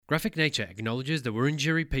Graphic Nature acknowledges the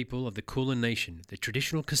Wurundjeri people of the Kulin Nation, the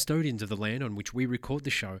traditional custodians of the land on which we record the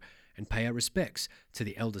show, and pay our respects to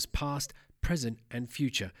the elders past, present and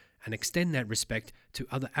future, and extend that respect to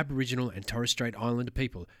other Aboriginal and Torres Strait Islander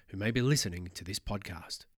people who may be listening to this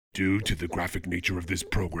podcast. Due to the graphic nature of this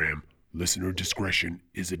program, listener discretion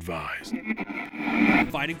is advised.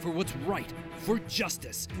 Fighting for what's right, for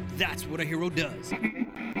justice, that's what a hero does.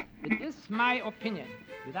 It is my opinion,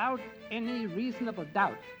 without any reasonable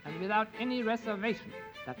doubt and without any reservation,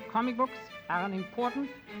 that comic books are an important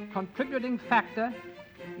contributing factor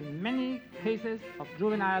in many cases of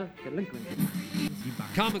juvenile delinquency.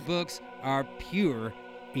 Comic books are pure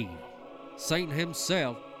evil. Satan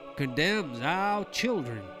himself condemns our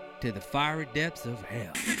children to the fiery depths of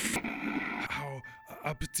hell. How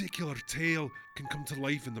a particular tale can come to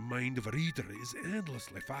life in the mind of a reader is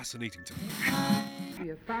endlessly fascinating to me. We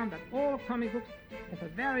have found that all comic books have a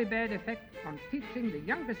very bad effect on teaching the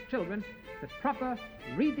youngest children the proper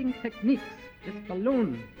reading techniques. This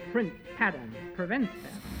balloon print pattern prevents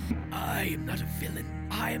that. I am not a villain.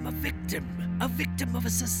 I am a victim of a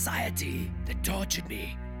society that tortured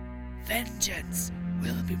me. Vengeance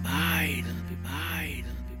will be mine. It'll be mine.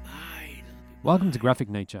 It'll be mine. Welcome to Graphic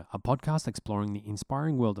Nature, a podcast exploring the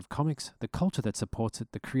inspiring world of comics, the culture that supports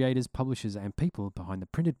it, the creators, publishers, and people behind the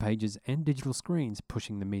printed pages and digital screens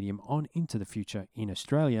pushing the medium on into the future in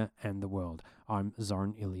Australia and the world. I'm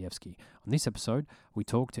Zoran Ilievsky. On this episode, we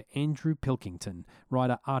talk to Andrew Pilkington,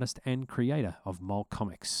 writer, artist, and creator of Mole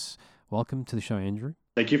Comics. Welcome to the show, Andrew.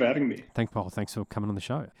 Thank you for having me. Thanks, Paul. Thanks for coming on the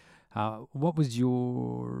show. What was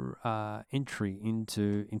your entry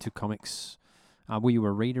into comics? Were you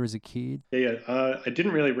a reader as a kid? Yeah. I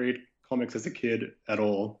didn't really read comics as a kid at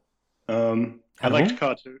all. I liked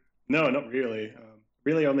cartoons. No, not really.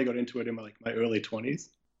 Really only got into it in my early 20s.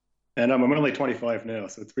 And I'm only 25 now,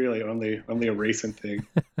 so it's really only a recent thing.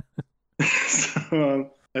 So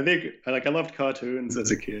I think I loved cartoons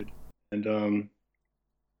as a kid. And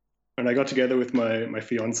when I got together with my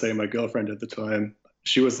fiance, my girlfriend at the time,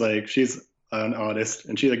 she's an artist,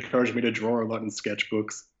 and she encouraged me to draw a lot in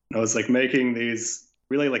sketchbooks. And I was making these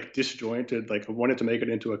really disjointed, I wanted to make it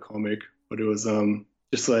into a comic, but it was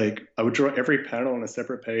just I would draw every panel on a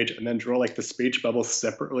separate page and then draw the speech bubbles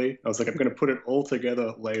separately. I was I'm going to put it all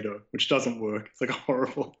together later, which doesn't work. It's a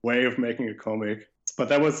horrible way of making a comic. But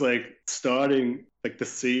that was starting the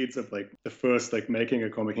seeds of the first making a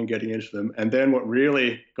comic and getting into them. And then what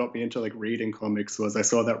really got me into reading comics was I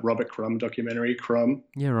saw that Robert Crumb documentary, Crumb.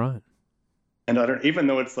 Yeah, right. And even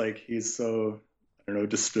though it's he's so,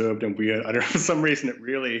 disturbed and weird, for some reason it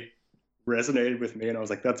really resonated with me, and I was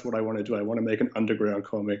that's what I want to do. I want to make an underground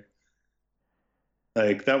comic.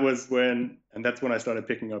 That's when I started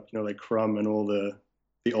picking up, Crumb and all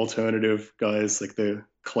the alternative guys, the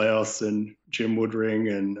Klaus and Jim Woodring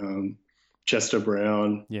and Chester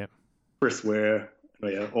Brown, yeah, Chris Ware,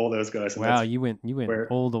 all those guys. And wow, you went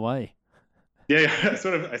all the way. Yeah,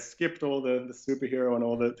 I skipped all the superhero and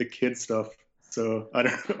all the kid stuff. So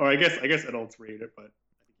I guess adults read it, but I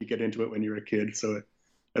think you get into it when you're a kid. So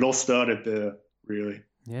it all started there, really.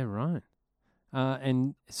 Yeah, right.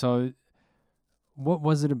 And so, what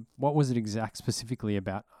was it exact specifically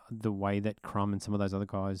about the way that Crumb and some of those other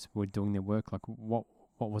guys were doing their work? What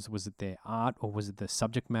was it their art, or was it the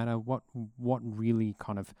subject matter? What really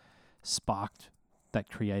kind of sparked that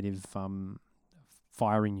creative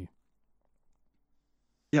fire in you?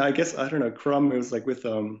 Yeah, I guess, I don't know. Crumb, it was with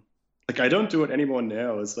I don't do it anymore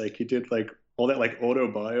now. It's he did all that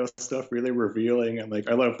autobio stuff, really revealing, and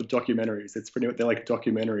I love the documentaries. It's pretty much, they're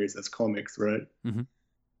documentaries as comics, right? Mm-hmm.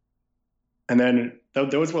 And then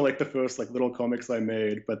those were the first little comics I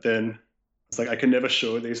made. But then it's I can never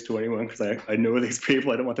show these to anyone because I know these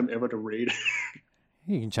people. I don't want them ever to read.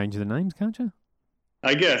 You can change the names, can't you?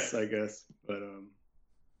 I guess. But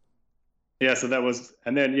yeah. So that was,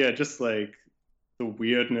 and then just the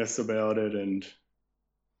weirdness about it, and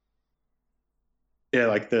I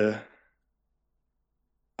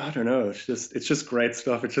don't know. It's just great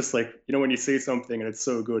stuff. It's just when you see something and it's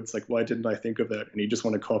so good, it's why didn't I think of that? And you just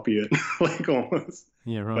want to copy it, almost.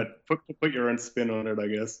 Yeah, right. But put your own spin on it, I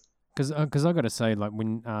guess. Because I got to say,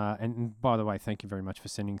 when and by the way, thank you very much for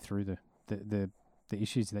sending through the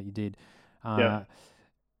issues that you did. Yeah.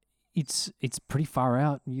 It's pretty far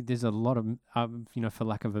out. There's a lot of for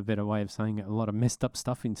lack of a better way of saying it, a lot of messed up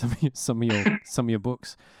stuff in some of your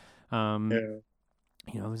books.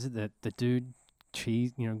 Yeah. Was it the dude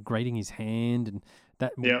cheese, grating his hand, and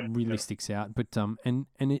that really sticks out. But and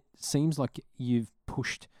it seems like you've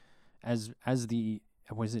pushed as the,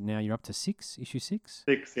 what is it now? You're up to issue 6?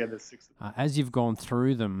 6, yeah, there's 6. As you've gone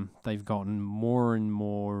through them, they've gotten more and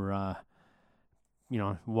more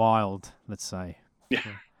wild, let's say. Yeah.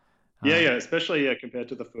 Yeah, especially compared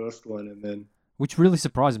to the first one, and then which really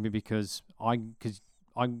surprised me because I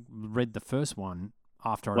read the first one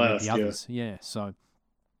after I read the others. Yeah, so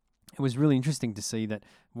it was really interesting to see that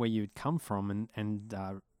where you'd come from and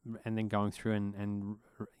then going through and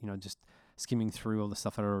just skimming through all the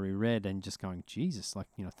stuff that I already read and just going, Jesus, like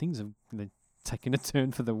things have taken a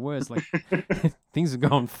turn for the worse. Like things have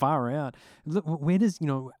gone far out. Look, where does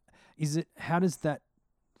how does that?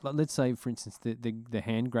 Like, let's say, for instance, the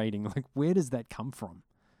hand grading. Like, where does that come from?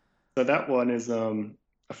 So that one is a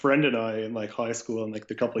friend and I in like high school, and like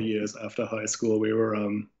the couple of years after high school, we were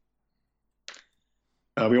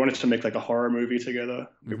we wanted to make like a horror movie together.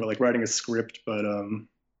 We were like writing a script, but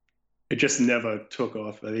it just never took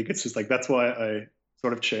off. I think it's just like that's why I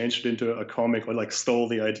sort of changed it into a comic, or like stole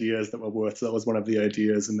the ideas that were worth. So that was one of the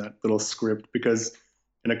ideas in that little script, because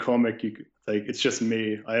in a comic it's just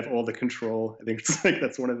me. I have all the control. I think it's like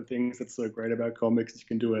that's one of the things that's so great about comics. You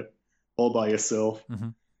can do it all by yourself.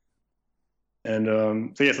 And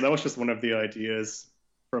so that was just one of the ideas.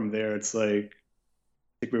 From there, it's like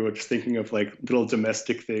I think we were just thinking of like little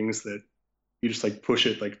domestic things that you just like push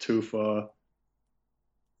it like too far.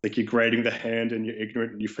 Like you're grating the hand and you're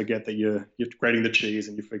ignorant and you forget that you're grating the cheese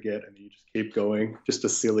and you forget and you just keep going. Just a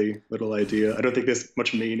silly little idea. I don't think there's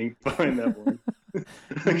much meaning behind that one.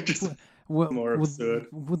 Just more absurd.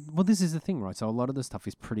 Well, this is the thing, right? So a lot of the stuff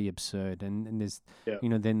is pretty absurd, and there's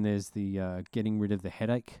then there's the getting rid of the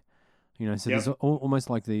headache. So there's almost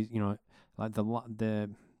like these, like the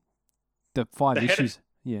 5 issues.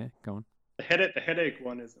 Yeah, go on. The headache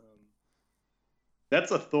one is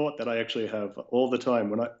that's a thought that I actually have all the time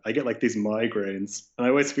when I get like these migraines, and I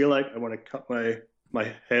always feel like I want to cut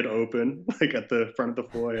my head open, like at the front of the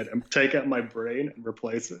forehead, and take out my brain and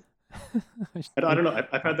replace it. I don't know.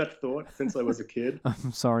 I've had that thought since I was a kid.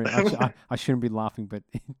 I'm sorry. I shouldn't be laughing, but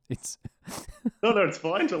it's... No, it's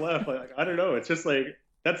fine to laugh. Like, I don't know. It's just like,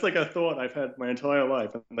 that's like a thought I've had my entire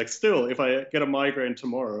life. And like, still, if I get a migraine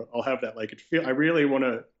tomorrow, I'll have that. Like, I really want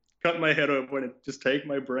to cut my head open and just take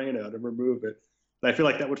my brain out and remove it. And I feel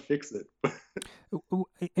like that would fix it.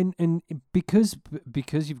 and because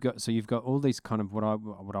you've got all these kind of what I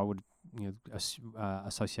would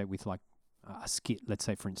associate with like a skit, let's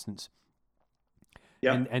say, for instance.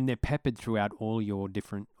 Yeah. And they're peppered throughout all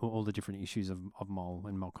the different issues of Mole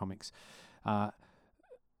and Mole Comics. Are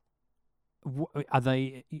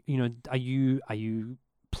they? Are you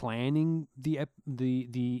planning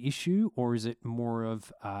the issue, or is it more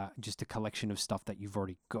of just a collection of stuff that you've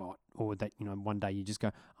already got, or that one day you just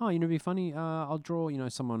go, oh, it'd be funny. I'll draw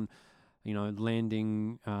someone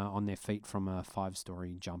landing on their feet from a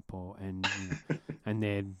 5-story jump, and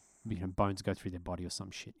their bones go through their body or some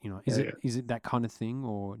shit. Is it that kind of thing,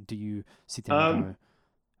 or do you sit there and go,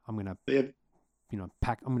 I'm gonna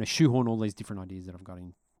I'm gonna shoehorn all these different ideas that I've got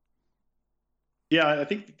in? Yeah, I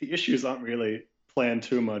think the issues aren't really planned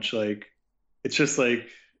too much. Like, it's just like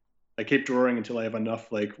I keep drawing until I have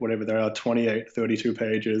enough, like whatever there are, 28, 32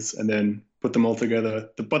 pages, and then put them all together.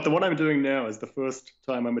 But the one I'm doing now is the first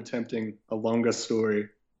time I'm attempting a longer story.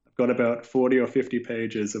 I've got about 40 or 50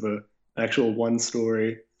 pages of an actual one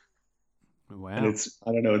story. Wow. And it's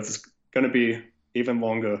going to be even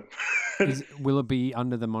longer. Will it be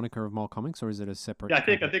under the moniker of Mole Comics, or is it a separate? Yeah, I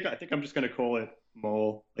think I'm just going to call it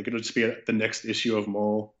Mole. Like, it'll just be the next issue of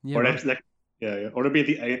Mole. Yeah, or right. Or it'll be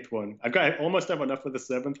the 8th one. I almost have enough for the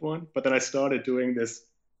 7th one, but then I started doing this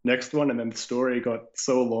next one, and then the story got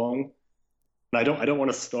so long, and I don't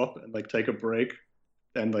want to stop and like take a break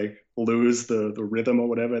and like lose the rhythm or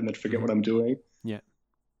whatever, and then forget what I'm doing. Yeah.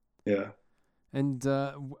 Yeah. And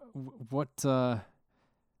what?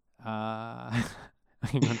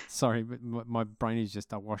 Hang on, sorry, but my brain is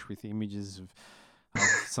just awash with images of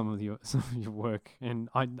some of your work, and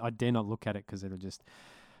I dare not look at it because it'll just.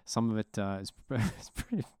 Some of it is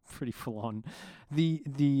pretty full on.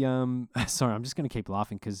 Sorry, I'm just going to keep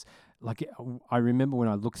laughing because, like, I remember when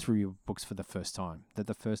I looked through your books for the first time, that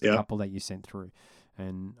the first couple that you sent through,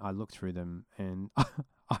 and I looked through them, and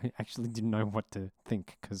I actually didn't know what to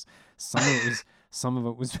think because some of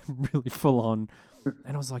it was really full on,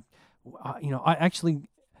 and I was like, I actually,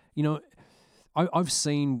 I've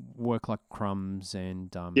seen work like Crumbs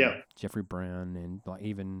and Jeffrey Brown and like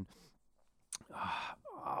even.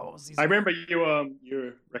 I remember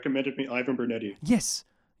you recommended me Ivan Brunetti. Yes.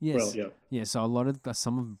 Well, yeah. So a lot of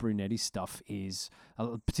some of Brunetti's stuff is,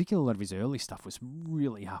 particularly a lot of his early stuff was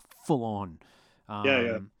really full on.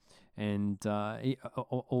 And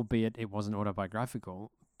albeit it wasn't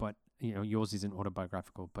autobiographical, but yours isn't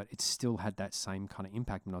autobiographical, but it still had that same kind of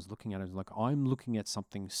impact. When I was looking at it, I was like, I'm looking at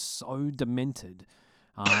something so demented,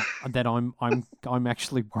 that I'm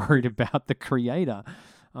actually worried about the creator.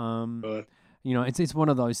 You know, it's one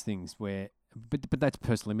of those things where, but that's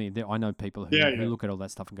personally me. I know people who look at all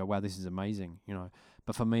that stuff and go, "Wow, this is amazing," you know.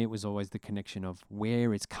 But for me, it was always the connection of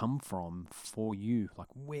where it's come from for you. Like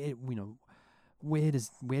where does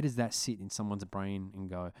that sit in someone's brain and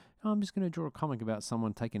go, oh, I'm just going to draw a comic about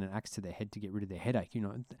someone taking an axe to their head to get rid of their headache, you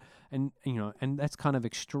know, and that's kind of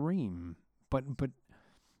extreme. But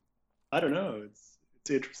I don't know. It's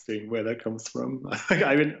interesting where that comes from.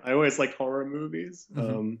 I mean, I always liked horror movies.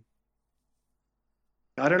 Mm-hmm.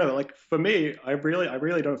 I don't know. Like for me, I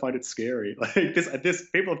really don't find it scary. Like this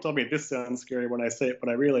people have told me this sounds scary when I say it, but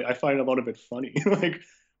I find a lot of it funny. Like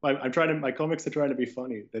my comics are trying to be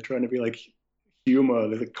funny. They're trying to be like humor,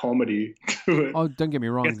 there's a comedy to it. Oh, don't get me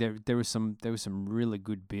wrong. There was some really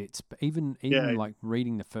good bits, but even like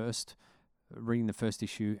reading the first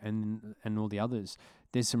issue and all the others,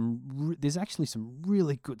 there's actually some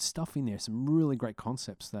really good stuff in there. Some really great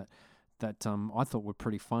concepts that I thought were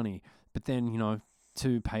pretty funny. But then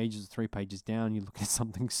 2 pages, 3 pages down, you look at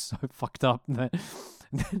something so fucked up that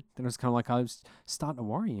then it was kind of like I was starting to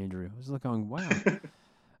worry, Andrew. I was like going, wow,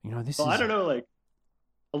 this. Well, I don't know, like.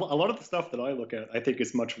 A lot of the stuff that I look at, I think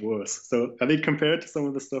is much worse. So I think compared to some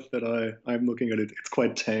of the stuff that I'm looking at, it's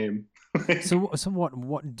quite tame. So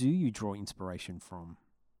what do you draw inspiration from?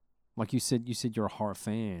 Like you said you're a horror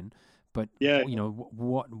fan, but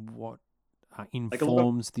what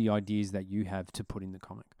informs the ideas that you have to put in the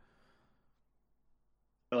comic?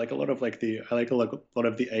 I like a lot of the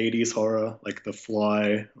 80s horror, like The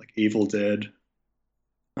Fly, like Evil Dead,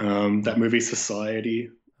 that movie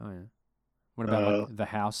Society. Oh yeah. What about The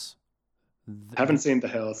House? I haven't seen The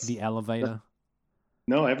House. The Elevator?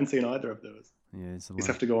 No, I haven't seen either of those. Yeah, it's a lot. These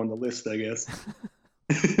have to go on the list, I guess.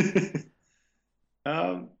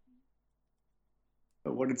 But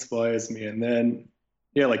what inspires me? And then,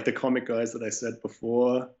 like the comic guys that I said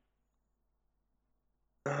before.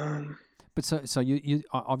 But so you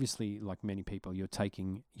obviously, like many people, you're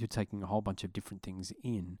taking a whole bunch of different things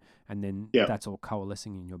in, and then that's all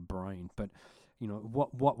coalescing in your brain. But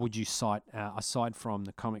what would you cite aside from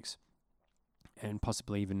the comics, and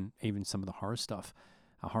possibly even some of the horror stuff,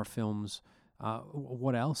 horror films?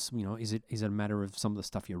 What else? Is it a matter of some of the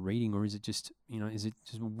stuff you're reading, or is it just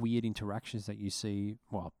weird interactions that you see?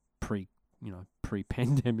 Well,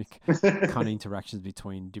 pre-pandemic kind of interactions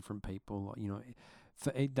between different people.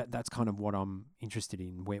 That's kind of what I'm interested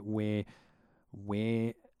in.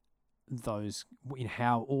 Where those,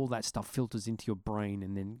 how all that stuff filters into your brain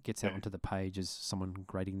and then gets out onto the page as someone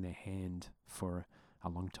grating their hand for a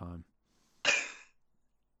long time.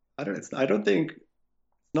 I don't think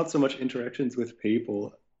it's not so much interactions with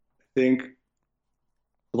people. I think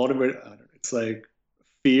a lot of it, it's like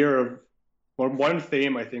fear of, one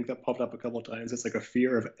theme I think that popped up a couple of times. It's like a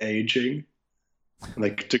fear of aging,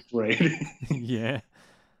 like degrading. Yeah.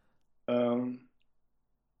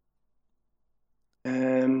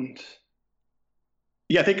 And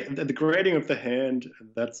I think the grading of the hand,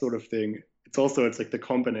 that sort of thing, it's like the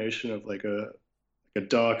combination of like a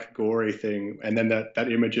dark, gory thing, and then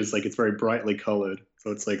that image is like, it's very brightly colored.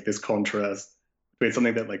 So it's like this contrast between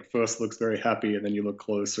something that like first looks very happy, and then you look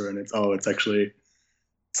closer and it's actually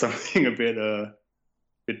something a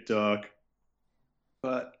bit dark.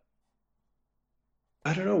 But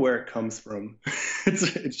I don't know where it comes from.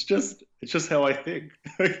 It's just how I think.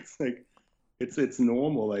 It's like it's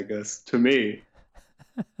normal, I guess, to me.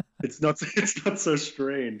 It's not so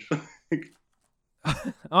strange.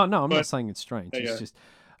 Oh no, I'm not saying it's strange. It's just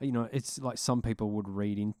it's like some people would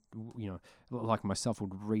read in, like myself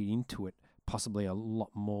would read into it possibly a lot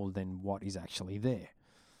more than what is actually there.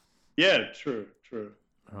 Yeah, true.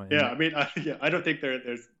 Right, yeah, I mean, I don't think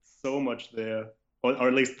there's so much there, or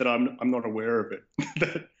at least that I'm not aware of it.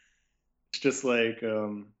 It's just like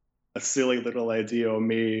a silly little idea, or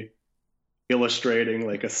me illustrating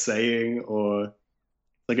like a saying, or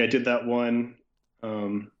like I did that one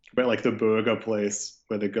about like the burger place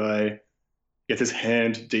where the guy gets his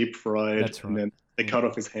hand deep fried. That's right. And then they cut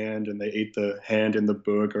off his hand and they eat the hand in the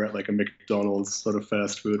burger at like a McDonald's sort of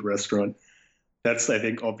fast food restaurant. That's, I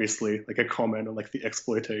think, obviously like a comment on like the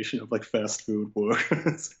exploitation of like fast food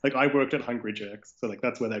workers. Like I worked at Hungry Jack's, so like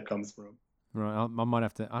that's where that comes from. Right, I might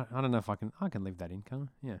have to. I don't know if I can leave that in, can't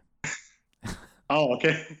I? Yeah. Oh,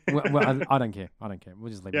 okay. well, I don't care. We'll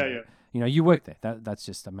just leave it. Yeah. You work there. That's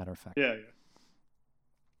just a matter of fact. Yeah.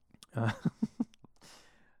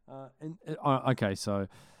 Okay, so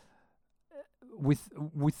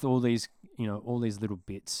with all these all these little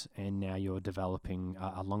bits, and now you're developing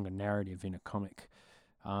a longer narrative in a comic.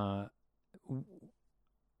 How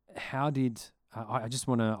did I just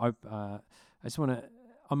want to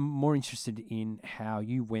I'm more interested in how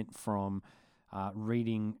you went from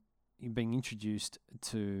being introduced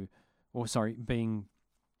to,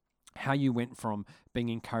 how you went from being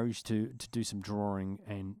encouraged to do some drawing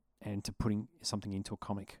and to putting something into a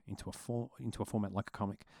comic, into a format like a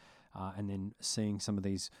comic, and then seeing some of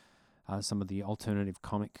these, some of the alternative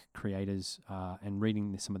comic creators and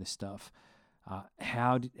reading some of this stuff.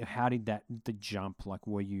 How did the jump? Like,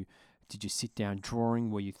 did you sit down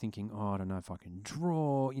drawing? Were you thinking, oh, I don't know if I can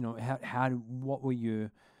draw? You know,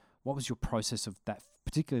 what was your process of that,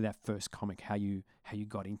 particularly that first comic? How you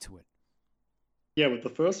got into it? Yeah, but the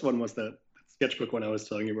first one was that sketchbook one I was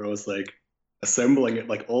telling you, where I was like assembling it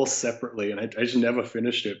like all separately, and I just never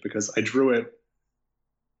finished it because I drew it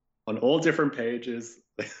on all different pages.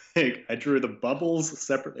 Like, I drew the bubbles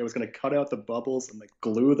separately. I was going to cut out the bubbles and like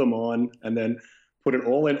glue them on, and then put it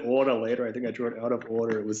all in order later. I think I drew it out of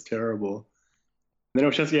order. It was terrible. And then I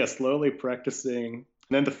was just slowly practicing. And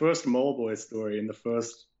then the first Mole Boy story in the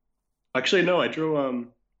first. Actually, no, I drew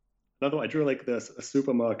I drew like a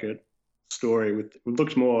supermarket story it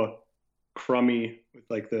looked more crummy with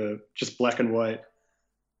like the just black and white,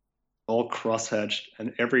 all crosshatched,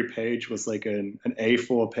 and every page was like an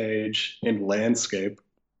A4 page in landscape.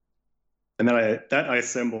 And then I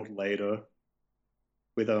assembled later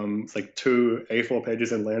with it's like 2 A4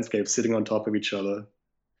 pages in landscape sitting on top of each other,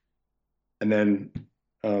 and then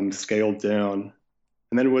scaled down.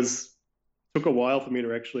 And then took a while for me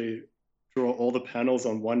to actually draw all the panels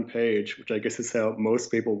on one page, which I guess is how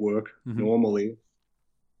most people work normally.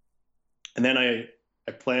 And then I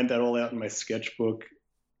planned that all out in my sketchbook.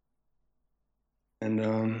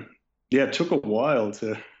 And it took a while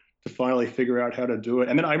to finally figure out how to do it.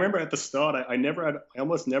 And then I remember at the start, I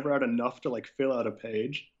almost never had enough to like fill out a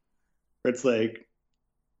page. Where it's like,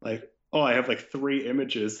 oh, I have like 3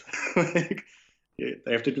 images. Like,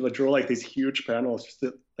 I have to draw like these huge panels.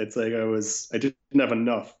 It's like I didn't have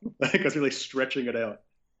enough. Like, I was really stretching it out.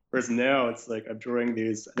 Whereas now it's like I'm drawing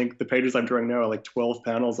these. I think the pages I'm drawing now are like 12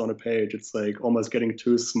 panels on a page. It's like almost getting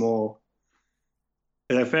too small.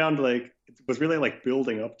 And I found like it was really like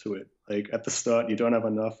building up to it. Like at the start, you don't have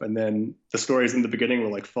enough, and then the stories in the beginning were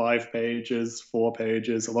like 5 pages, 4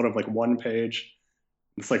 pages, a lot of like 1 page.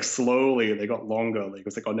 It's like slowly they got longer. Like it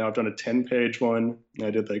was like, oh, now I've done a 10-page one, and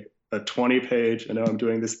I did like a 20-page, and now I'm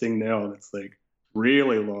doing this thing now that's like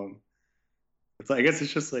really long. It's like, I guess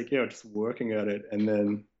it's just like, just working at it, and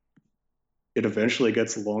then it eventually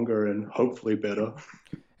gets longer and hopefully better.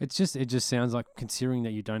 It just sounds like, considering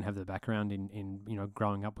that you don't have the background in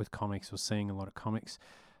growing up with comics or seeing a lot of comics,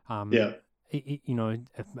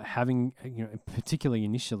 having particularly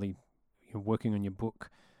initially working on your book,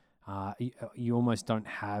 you almost don't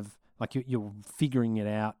have, like, you're figuring it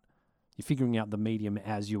out. You're figuring out the medium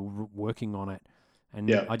as you're working on it,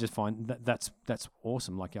 and I just find that's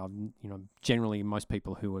awesome. Like, generally most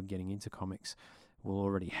people who are getting into comics will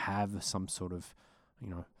already have some sort of,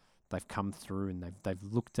 they've come through and they've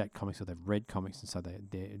looked at comics or they've read comics, and so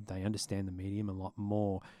they understand the medium a lot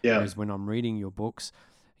more. Yeah. Whereas when I'm reading your books,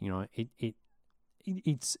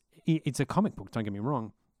 it's a comic book. Don't get me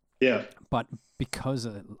wrong. Yeah. But because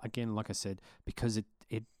again, like I said, because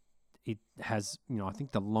it has, I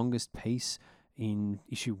think the longest piece in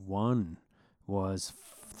issue 1 was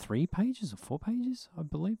 3 pages or 4 pages, I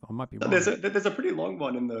believe. I might be wrong. There's a pretty long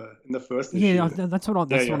one in the first issue. Yeah, that's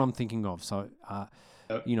what I'm thinking of. So,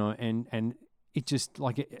 and it just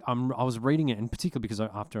like I was reading it, and particularly because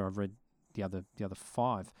after I've read the other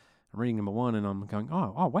 5, I'm reading number 1, and I'm going,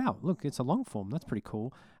 oh wow, look, it's a long form. That's pretty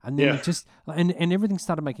cool. And then it just and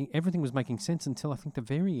everything was making sense until I think the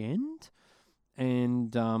very end,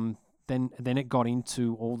 and then it got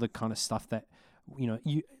into all the kind of stuff that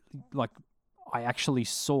I actually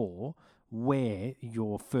saw where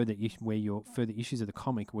your further issues of the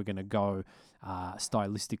comic were going to go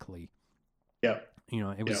stylistically. Yeah.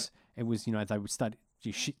 It was they would start,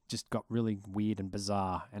 shit just got really weird and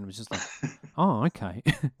bizarre, and it was just like, oh, okay,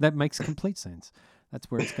 that makes complete sense. That's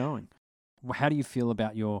where it's going. How do you feel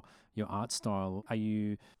about your art style? How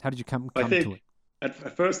did you come to it?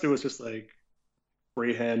 At first it was just like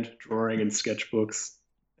freehand drawing in sketchbooks,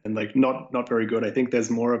 and like not very good. I think there's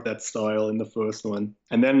more of that style in the first one.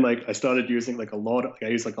 And then like I started using I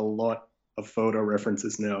use like a lot of photo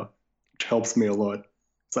references now, which helps me a lot.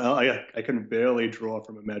 So I can barely draw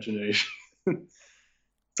from imagination.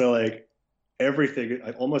 So like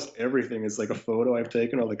almost everything is like a photo I've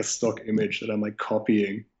taken or like a stock image that I'm like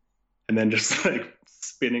copying and then just like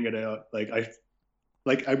spinning it out.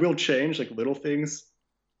 I will change like little things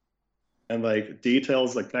and like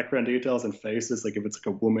details, like background details and faces. Like if it's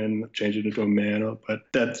like a woman, change it into a man. But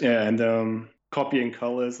that's, and copying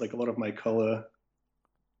colors, like a lot of my color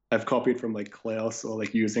I've copied from like Klaus, or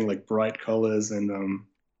like using like bright colors and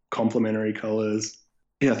complementary colors.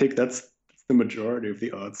 Yeah, I think that's the majority of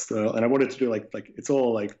the art style. And I wanted to do like it's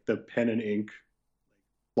all like the pen and ink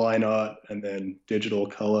line art and then digital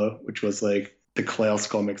color, which was like the Klaus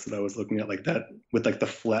comics that I was looking at, like that with like the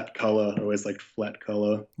flat color. I always liked flat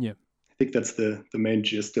color. Yeah. I think that's the main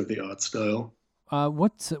gist of the art style.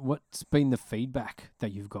 What's been the feedback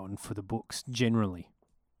that you've gotten for the books generally?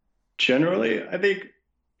 Generally, I think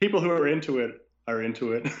people who are into it,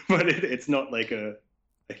 but it's not like a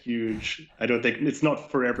huge. I don't think it's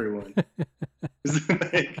not for everyone.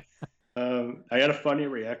 Like, I had a funny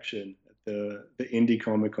reaction at the Indie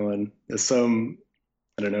Comic Con. There's some,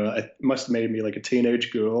 I don't know, it must have made me like a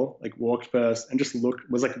teenage girl, like walked past and just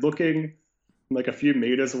was like looking like a few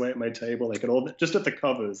meters away at my table, like just at the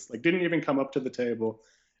covers, like didn't even come up to the table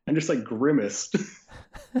and just like grimaced.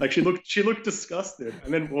 Like she looked disgusted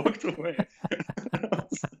and then walked away.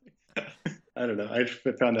 I don't know. I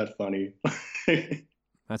found that funny.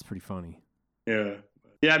 That's pretty funny. Yeah.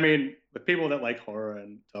 Yeah, I mean, the people that like horror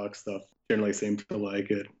and dark stuff generally seem to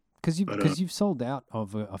like it. Because you've sold out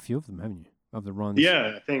of a few of them, haven't you? Of the runs.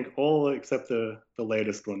 Yeah, I think all except the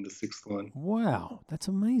latest one, the 6th one. Wow, that's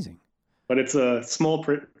amazing. But it's a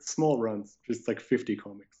small runs, just like 50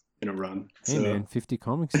 comics in a run. Hey man, 50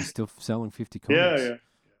 comics is still selling 50 comics. Yeah.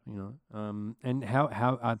 You know, and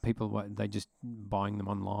how are people? Are they just buying them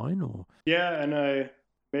online or? Yeah, and I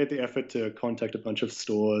made the effort to contact a bunch of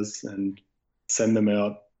stores and send them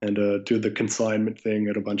out and do the consignment thing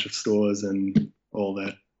at a bunch of stores and all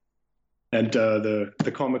that. And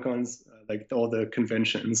the Comic-Cons, like all the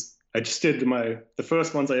conventions, I just did the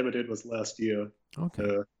first ones I ever did was last year.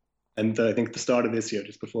 Okay. And I think the start of this year,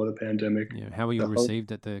 just before the pandemic. Yeah. How were you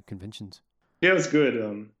received at the conventions? Yeah, it was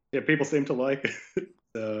good. Yeah, people seemed to like it.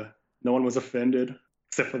 No one was offended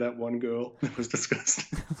except for that one girl that was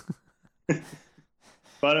disgusting.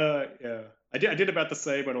 But yeah, I did about the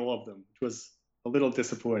same on all of them, which was a little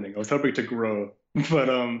disappointing. I was hoping to grow, but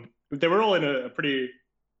they were all in a pretty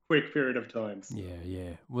quick period of time. So.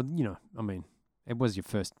 Yeah. Well, you know, I mean, it was your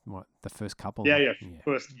first the first couple. Yeah,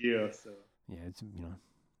 first year. So yeah, it's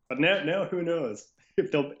But now who knows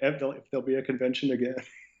if there'll be a convention again.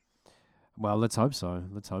 Well, let's hope so.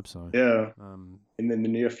 Yeah. In the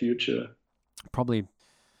near future. Probably.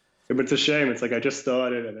 But it's a shame. It's like I just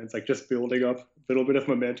started, and it's like just building up a little bit of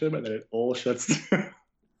momentum, and then it all shuts down.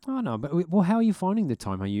 Oh no, but well, how are you finding the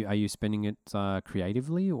time? Are you spending it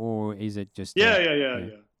creatively, or is it just? Yeah.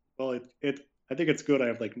 Well, I think it's good.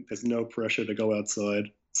 There's no pressure to go outside,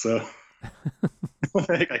 so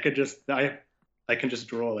like I can just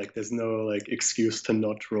draw. Like there's no like excuse to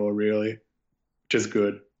not draw really, which is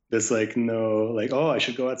good. There's like no like, oh, I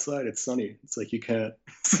should go outside. It's sunny. It's like you can't.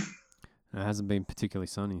 It hasn't been particularly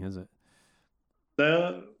sunny, has it?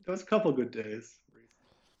 There was a couple good days,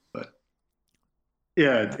 but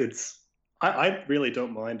yeah, I really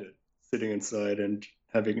don't mind it sitting inside and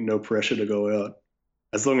having no pressure to go out,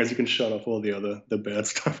 as long as you can shut off all the bad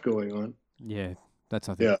stuff going on. Yeah, that's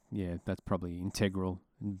I think that's probably integral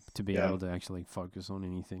to be able to actually focus on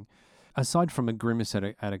anything. Aside from a grimace at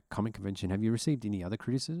a comic convention, have you received any other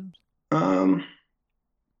criticisms? I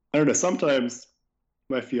don't know. Sometimes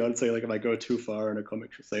my fiance, like if I go too far in a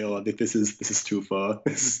comic, she'll say, "Oh, this is too far.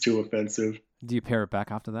 This is too offensive." Do you pare it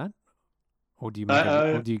back after that, or do you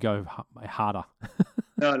or do you go harder?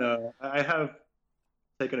 No. I have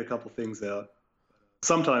taken a couple things out.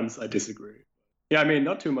 Sometimes I disagree. Yeah, I mean,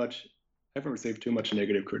 not too much. I haven't received too much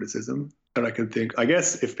negative criticism that I can think. I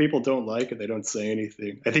guess if people don't like it, they don't say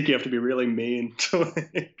anything. I think you have to be really mean to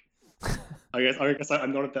like. I guess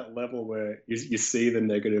I'm not at that level where you see the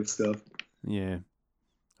negative stuff. Yeah,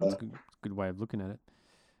 that's a good way of looking at it.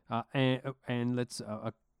 And let's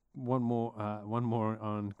one more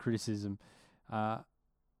on criticism. Well,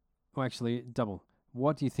 actually, double.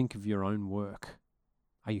 What do you think of your own work?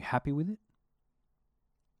 Are you happy with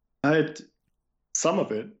it? Some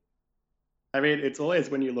of it. I mean, it's always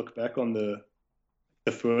when you look back on the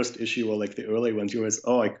first issue or like the early ones, you always,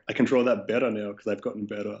 I can draw that better now because I've gotten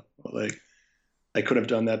better. Or like, I could have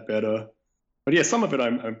done that better. But yeah, some of it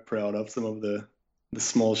I'm proud of. Some of the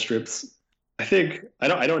small strips. I think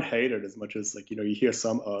I don't hate it as much as like, you know, you hear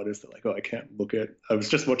some artists that like, oh, I can't look at. I was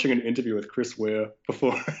just watching an interview with Chris Ware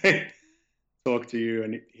before I talked to you,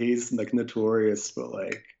 and he's like notorious for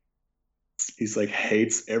like. He's like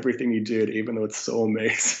hates everything he did, even though it's so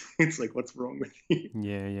amazing. It's like, what's wrong with you?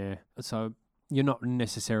 Yeah. So you're not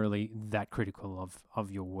necessarily that critical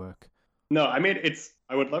of your work. No, I mean,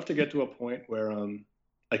 I would love to get to a point where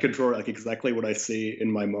I could draw like exactly what I see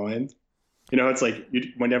in my mind. You know, it's like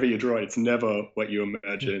whenever you draw, it's never what you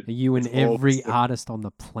imagine. You and every artist on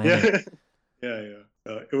the planet. Yeah.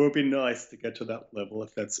 It would be nice to get to that level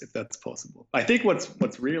if that's possible. I think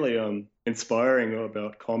what's really inspiring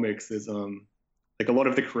about comics is like a lot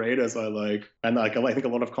of the creators I like, and like I think a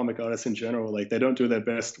lot of comic artists in general, like they don't do their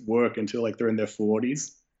best work until like they're in their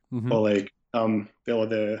 40s, or like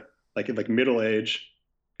they're like middle age.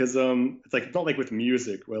 Because it's like, it's not like with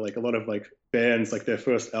music where like a lot of like bands, like their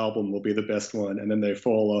first album will be the best one and then they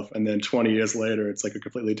fall off, and then 20 years later it's like a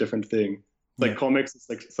completely different thing. Like comics, it's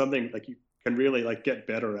like something like you can really like get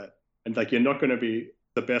better at, and like you're not going to be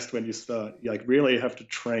the best when you start. You like really have to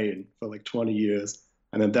train for like 20 years,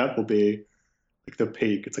 and then that will be like the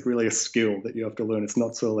peak. It's like really a skill that you have to learn. It's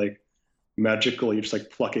not so like magical. You're just like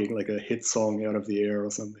plucking like a hit song out of the air or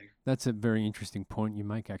something. That's a very interesting point you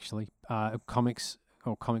make, actually. Comics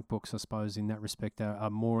or comic books, I suppose, in that respect, are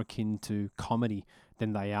more akin to comedy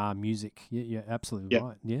than they are music. You're absolutely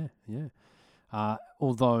right. Yeah.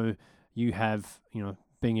 Although you have,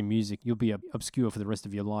 being in music, you'll be obscure for the rest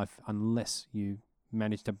of your life unless you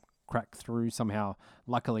manage to crack through somehow,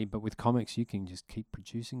 luckily. But with comics, you can just keep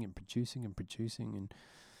producing and producing and producing. And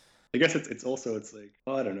I guess it's also, it's like,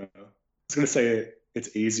 I don't know. I was going to say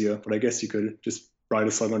it's easier, but I guess you could just write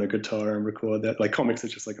a song on a guitar and record that. Like comics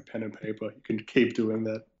is just like a pen and paper. You can keep doing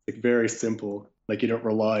that. Like very simple. Like you don't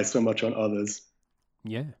rely so much on others.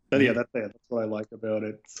 Yeah. But yeah, that's what I like about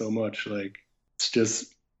it so much. Like it's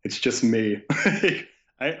just me.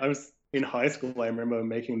 I was in high school. I remember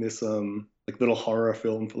making this like little horror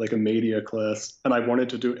film for like a media class, and I wanted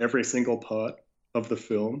to do every single part of the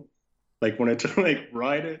film. Like wanted to like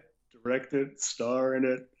write it, direct it, star in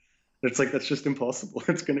it. It's like that's just impossible.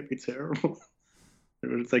 It's going to be terrible.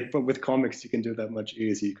 It's like, but with comics, you can do that much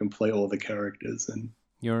easier. You can play all the characters and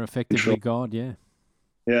you're effectively God. Yeah.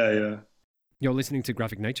 Yeah. You're listening to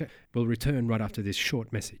Graphic Nature. We'll return right after this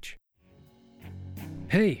short message.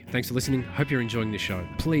 Hey, thanks for listening. Hope you're enjoying the show.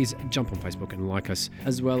 Please jump on Facebook and like us,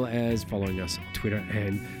 as well as following us on Twitter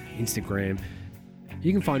and Instagram.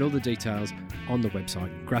 You can find all the details on the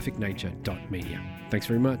website, graphicnature.media. Thanks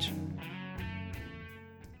very much.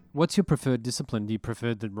 What's your preferred discipline? Do you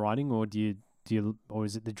prefer the writing, or or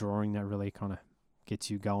is it the drawing that really kind of gets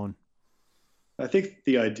you going? I think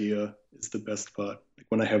the idea is the best part. Like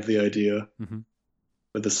when I have the idea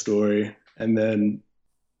for the story, and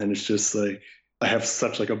it's just like I have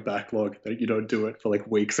such like a backlog that you don't do it for like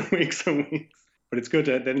weeks and weeks and weeks. But it's good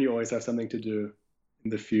to then you always have something to do in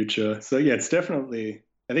the future. So yeah, it's definitely,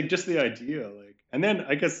 I think just the idea, like, and then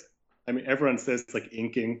I guess, I mean, everyone says it's like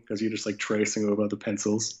inking because you're just like tracing over the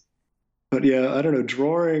pencils. But yeah, I don't know,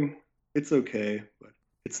 drawing, it's okay, but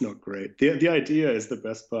it's not great. The idea is the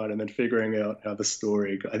best part, and then figuring out how the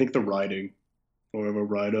story, I think the writing, more of a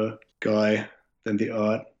writer guy than the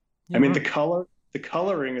art. Yeah. I mean, the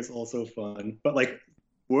coloring is also fun, but like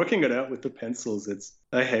working it out with the pencils,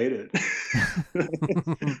 I hate it.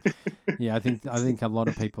 Yeah, I think a lot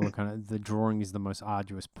of people are kind of, the drawing is the most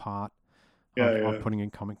arduous part of putting a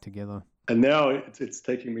comic together. And now it's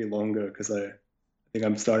taking me longer because I think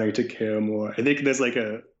I'm starting to care more. I think there's like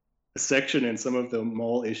a section in some of the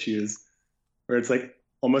mall issues where it's like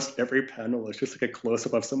almost every panel is just like a close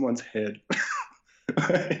up of someone's head.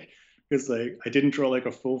 Because like I didn't draw like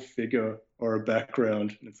a full figure or a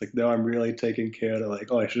background, and it's like now I'm really taking care to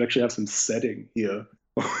like, I should actually have some setting here,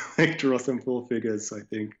 like draw some full figures. I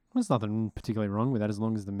think there's nothing particularly wrong with that as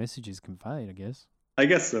long as the message is conveyed, I guess. I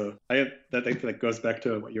guess so. I think that goes back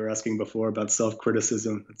to what you were asking before about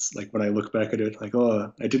self-criticism. It's like when I look back at it, like,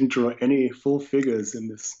 I didn't draw any full figures in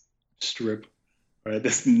this strip. Right?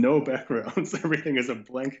 There's no backgrounds. Everything is a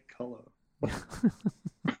blank color.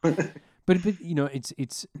 But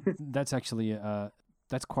it's that's actually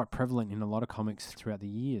that's quite prevalent in a lot of comics throughout the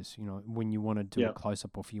years. When you want to do a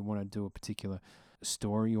close-up, or if you want to do a particular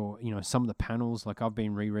story, or some of the panels. Like I've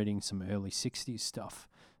been rereading some early 60s stuff.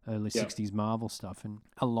 Early 60s Marvel stuff, and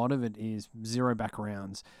a lot of it is zero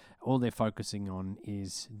backgrounds. All they're focusing on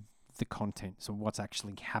is the content, so what's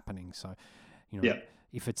actually happening. So,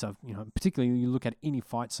 if it's particularly you look at any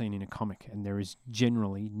fight scene in a comic, and there is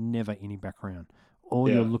generally never any background. All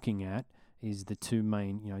you're looking at is the two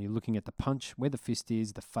main, you're looking at the punch, where the fist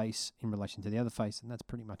is, the face in relation to the other face, and that's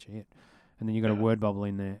pretty much it. And then you've got a word bubble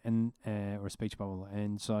in there, and or a speech bubble,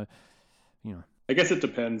 and so, I guess it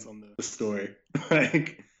depends on the story. I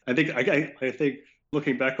think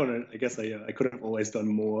looking back on it, I guess I could have always done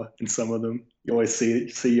more in some of them. You always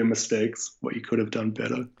see your mistakes, what you could have done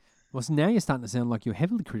better. Well, so now you're starting to sound like you're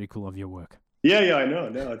heavily critical of your work. Yeah, I know.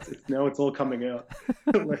 Now it's all coming out.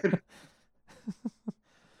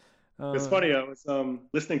 It's funny. I was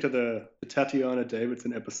listening to the Tatiana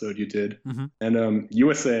Davidson episode you did, Mm-hmm. and you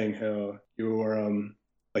were saying how you were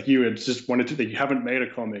like you had just wanted to, you haven't made a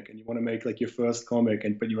comic and you want to make like your first comic,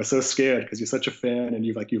 but you were so scared because you're such a fan and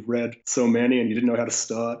you've read so many and you didn't know how to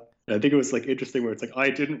start. And I think it was like interesting where it's like I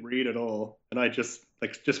didn't read at all and I just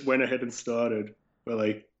went ahead and started. But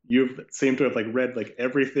like you seem to have like read like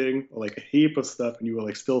everything or like a heap of stuff and you were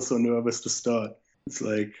like still so nervous to start. It's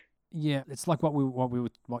like, yeah, it's like what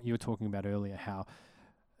you were talking about earlier, how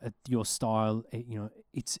your style,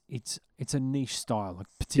 it's a niche style. Like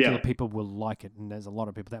particular people will like it, and there's a lot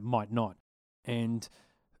of people that might not. And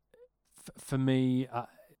for me,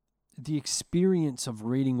 the experience of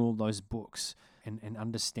reading all those books and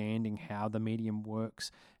understanding how the medium works,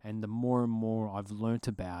 and the more and more I've learnt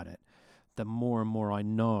about it, the more and more I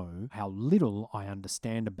know how little I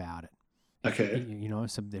understand about it. Okay.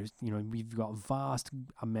 So there's, we've got vast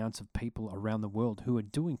amounts of people around the world who are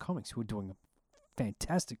doing comics, who are doing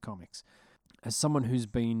fantastic comics. As someone who's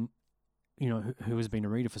been, who has been a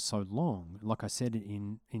reader for so long, like I said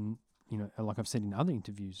like I've said in other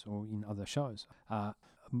interviews or in other shows,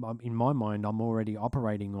 in my mind, I'm already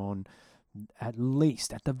operating on at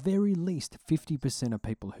the very least, 50% of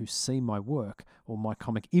people who see my work or my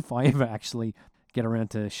comic, if I ever actually get around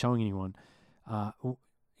to showing anyone,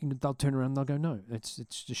 they'll turn around and they'll go, no, it's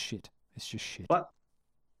just shit. It's just shit. But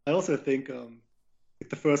I also think if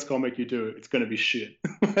the first comic you do, it's going to be shit.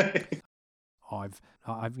 I've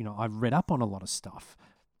read up on a lot of stuff,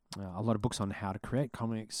 a lot of books on how to create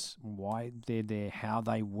comics, why they're there, how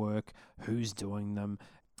they work, who's doing them.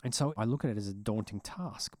 And so I look at it as a daunting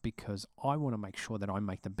task because I want to make sure that I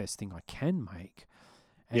make the best thing I can make.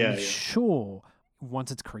 And sure, once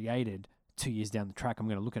it's created, 2 years down the track, I'm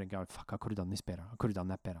going to look at it and go, fuck, I could have done this better. I could have done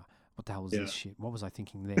that better. What the hell was this shit? What was I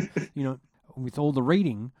thinking there? With all the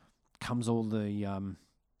reading comes all the,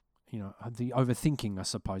 the overthinking, I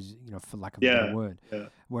suppose, for lack of a better word. Yeah.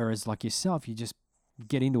 Whereas like yourself, you just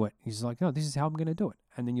get into it. It's like, oh, this is how I'm going to do it.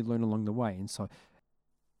 And then you learn along the way. And so,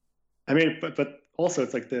 I mean, but also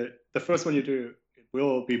it's like the first one you do, it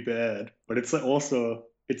will be bad, but it's like also,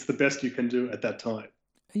 it's the best you can do at that time.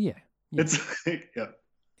 Yeah. It's like,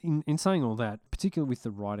 In saying all that, particularly with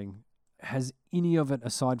the writing, has any of it,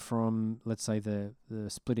 aside from, let's say, the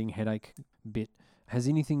splitting headache bit, has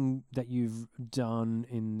anything that you've done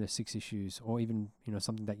in the 6 issues, or even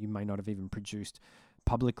something that you may not have even produced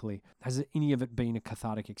publicly, has any of it been a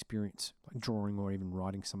cathartic experience, like drawing or even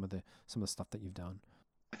writing some of the stuff that you've done?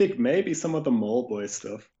 I think maybe some of the Mole Boy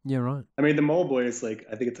stuff. Yeah, right. I mean, the Mole Boy is like,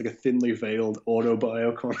 I think it's like a thinly veiled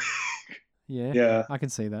autobio comic. Yeah, I can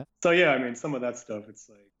see that. So yeah, I mean, some of that stuff, it's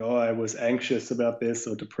like, oh, I was anxious about this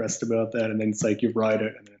or depressed about that, and then it's like you write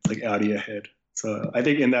it, and then it's like out of your head. So I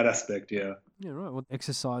think in that aspect, yeah. Yeah, right. Well,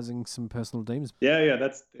 exercising some personal demons. Yeah,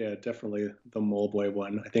 that's definitely the Mole Boy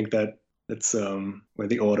one. I think that's where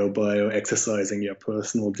the autobio, exercising your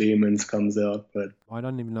personal demons, comes out. But I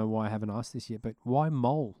don't even know why I haven't asked this yet. But why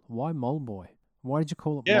Mole? Why Mole Boy? Why did you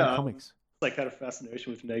call it Mole Comics? Like had a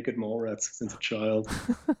fascination with naked mole rats since a child.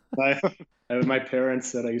 My parents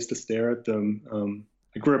said I used to stare at them.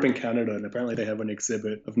 I grew up in Canada, and apparently they have an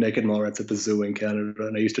exhibit of naked mole rats at the zoo in Canada,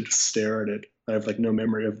 and I used to just stare at it. I have like no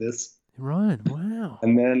memory of this. Right, wow.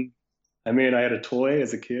 And then, I mean, I had a toy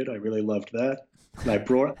as a kid. I really loved that. And I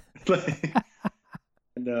brought,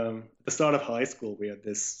 and at the start of high school, we had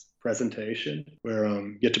this presentation where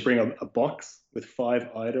you had to bring a box with 5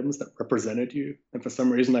 items that represented you. And for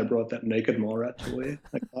some reason, I brought that naked mole rat toy.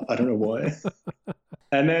 I don't know why.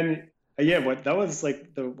 And then, that was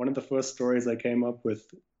like one of the first stories I came up with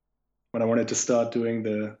when I wanted to start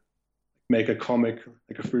doing make a comic,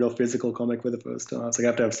 like a real physical comic for the first time. It's like I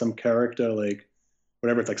have to have some character, like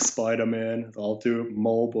whatever. It's like Spider-Man. I'll do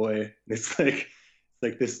Mole Boy. And it's like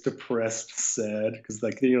this depressed, sad, because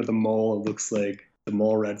like the mole looks like. The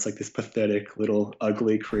mole rat's like this pathetic little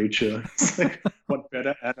ugly creature. It's like, what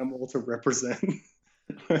better animal to represent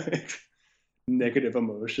like, negative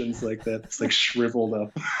emotions like that? It's like shriveled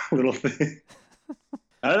up little thing.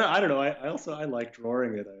 I don't know. I like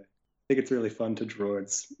drawing it. I think it's really fun to draw.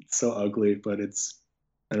 It's so ugly, but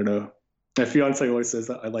I don't know. My fiance always says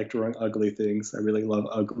that I like drawing ugly things. I really love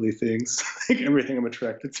ugly things. Like everything I'm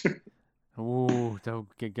attracted to. Oh, don't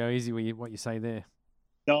go easy with what you say there.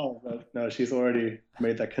 No, she's already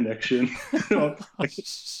made that connection. Oh,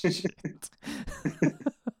 shit.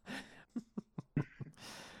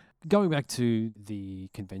 Going back to the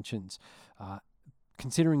conventions,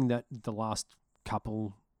 considering that the last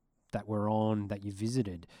couple that were on that you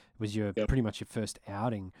visited was pretty much your first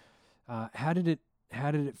outing, how did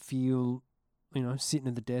it feel sitting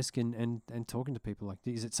at the desk and talking to people? Like,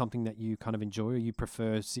 is it something that you kind of enjoy, or you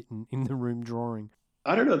prefer sitting in the room drawing?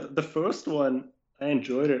 I don't know. The first one, I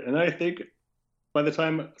enjoyed it. And I think by the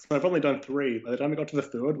time, so I've only done 3. By the time I got to the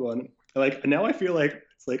third one, now I feel like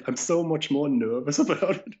it's like I'm so much more nervous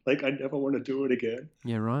about it. Like, I never want to do it again.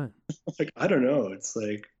 Yeah, right. Like, I don't know. It's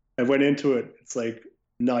like, I went into it, it's like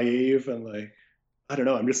naive and like, I don't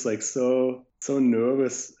know. I'm just like so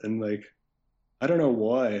nervous and like, I don't know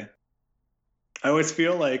why. I always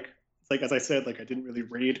feel like, as I said, like I didn't really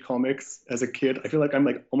read comics as a kid. I feel like I'm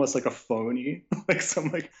like almost like a phony. Like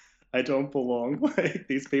some like I don't belong. Like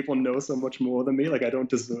these people know so much more than me. Like I don't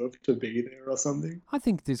deserve to be there or something. I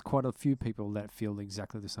think there's quite a few people that feel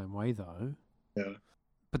exactly the same way though. Yeah.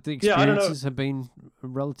 But the experiences have been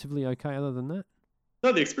relatively okay other than that.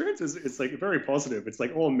 No, the experience is like very positive. It's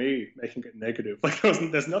like all me making it negative. Like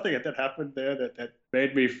there's nothing that happened there that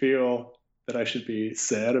made me feel that I should be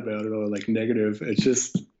sad about it or like negative. It's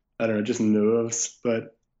just, I don't know, just nerves.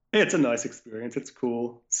 But hey, it's a nice experience. It's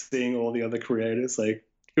cool seeing all the other creators. Like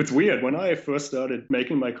it's weird. When I first started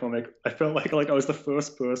making my comic, I felt like I was the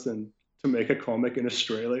first person to make a comic in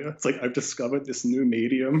Australia. It's like I've discovered this new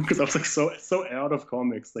medium because I was like so out of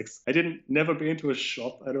comics. Like I never been to a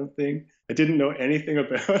shop, I don't think. I didn't know anything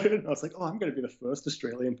about it. And I was like, oh, I'm going to be the first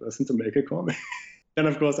Australian person to make a comic. And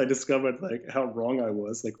of course I discovered like how wrong I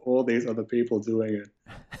was, like all these other people doing it.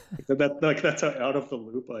 That's how out of the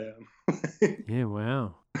loop I am. Yeah,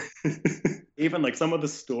 wow. Even like some of the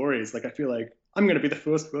stories, like I feel like I'm going to be the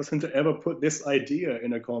first person to ever put this idea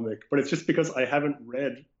in a comic, but it's just because I haven't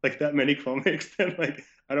read like that many comics that like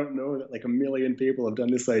I don't know that like a million people have done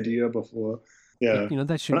this idea before. Yeah,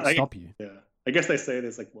 that shouldn't stop you. Yeah, I guess they say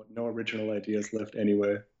there's like no original ideas left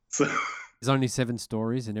anyway. So there's only 7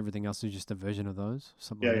 stories, and everything else is just a version of those.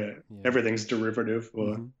 Something yeah. Everything's derivative.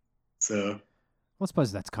 Or so. Well, I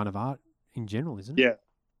suppose that's kind of art in general, isn't it? Yeah.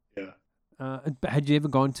 Had you ever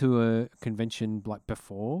gone to a convention like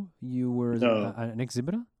before you were an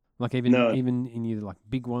exhibitor? Like even in either like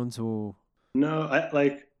big ones or... No,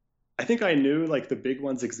 I think I knew like the big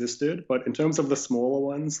ones existed, but in terms of the smaller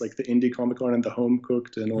ones, like the Indie Comic Con and the Home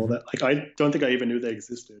Cooked and all that, like I don't think I even knew they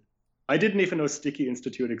existed. I didn't even know Sticky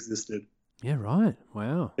Institute existed. Yeah, right.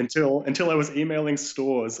 Wow. Until I was emailing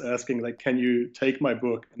stores asking like, can you take my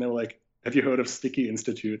book? And they were like, have you heard of Sticky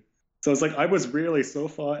Institute? So it's like I was really so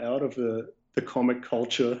far out of the comic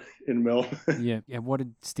culture in Melbourne. Yeah. What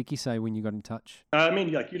did Sticky say when you got in touch? I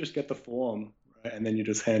mean, like you just get the form, right, and then you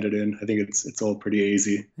just hand it in. I think it's all pretty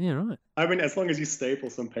easy. Yeah, right. I mean, as long as you staple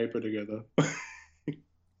some paper together.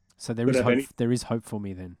 So there is hope. There is hope for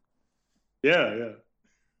me then. Yeah.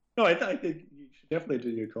 No, I think you should definitely do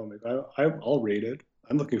your comic. I'll read it.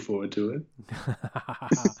 I'm looking forward to it.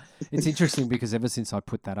 It's interesting because ever since I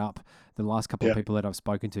put that up, the last couple of people that I've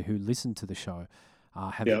spoken to who listen to the show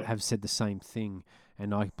have said the same thing,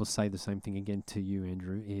 and I will say the same thing again to you,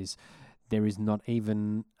 Andrew, is there is not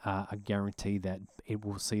even a guarantee that it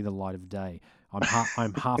will see the light of day.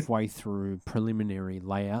 I'm halfway through preliminary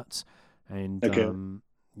layouts, and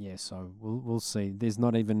so we'll see. There's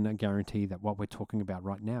not even a guarantee that what we're talking about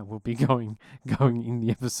right now will be going in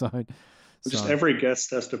the episode. Just every guest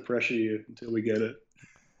has to pressure you until we get it.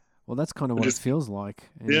 Well, that's kind of what it feels like.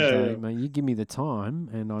 And, man, you give me the time,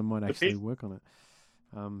 and I might actually work on it.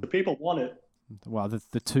 The people want it. Well,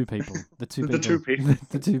 the two people, the two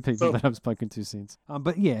people that I've spoken to since.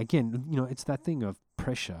 But yeah, again, it's that thing of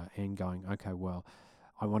pressure and going, okay, well,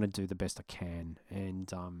 I want to do the best I can,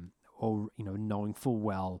 and or knowing full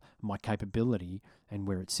well my capability and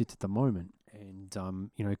where it sits at the moment, and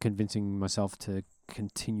convincing myself to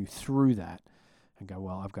continue through that and go,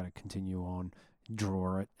 well, I've got to continue on,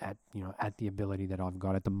 draw it at the ability that I've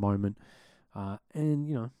got at the moment,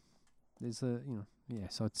 and there's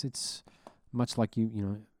so it's much like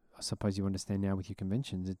I suppose you understand now with your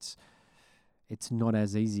conventions, it's not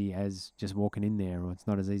as easy as just walking in there, or it's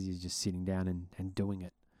not as easy as just sitting down and doing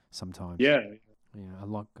it sometimes. Yeah. A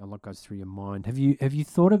lot goes through your mind. Have you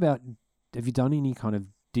done any kind of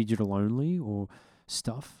digital only or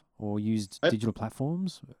stuff, or used digital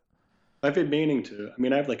platforms? I've been meaning to. I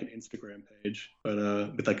mean, I have like an Instagram page, but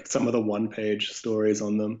with like some of the one-page stories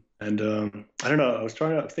on them. And I don't know. I was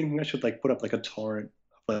thinking I should like put up like a torrent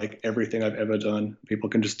of like everything I've ever done. People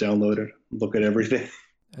can just download it, look at everything.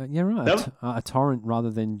 Yeah, right. A torrent rather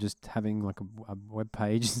than just having like a web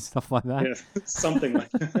page and stuff like that. Yeah, something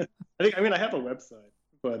like that. I have a website,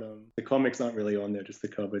 but the comics aren't really on there, just the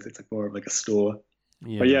covers. It's like more of like a store.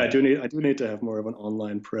 Yeah. But yeah, I do need to have more of an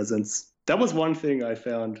online presence. That was one thing I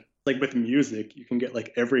found. Like with music, you can get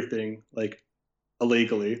like everything like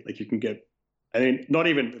illegally. Like you can get, I mean, not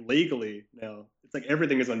even legally now. It's like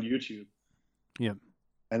everything is on YouTube. Yeah.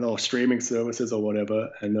 And or streaming services or whatever.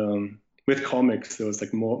 And with comics, there was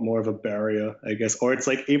like more of a barrier, I guess. Or it's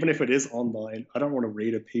like, even if it is online, I don't want to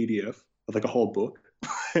read a PDF of like a whole book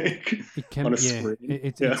like, It can, on a yeah. screen.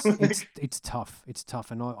 It's tough. It's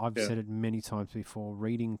tough, and I've said it many times before.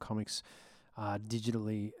 Reading comics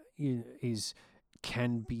digitally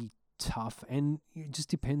can be tough, and it just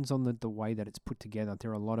depends on the way that it's put together.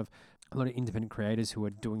 There are a lot of independent creators who are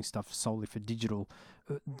doing stuff solely for digital.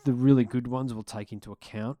 The really good ones will take into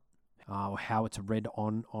account how it's read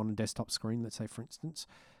on a desktop screen. Let's say, for instance,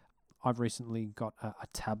 I've recently got a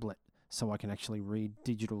tablet, so I can actually read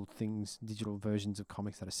digital versions of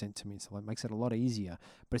comics that are sent to me. So it makes it a lot easier,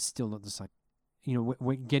 but it's still not the same. You know,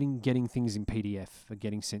 we're getting things in PDF,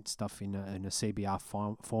 getting sent stuff in a CBR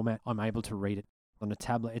format. I'm able to read it on a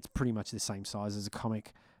tablet. It's pretty much the same size as a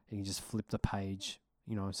comic. You can just flip the page.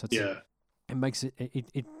 You know, so it makes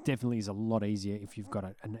it definitely is a lot easier if you've got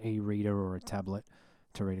an e-reader or a tablet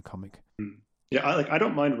to read a comic. Yeah, I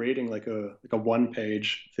don't mind reading like a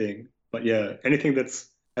one-page thing, but yeah, anything that's,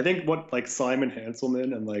 I think what like Simon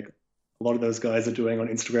Hanselman and like a lot of those guys are doing on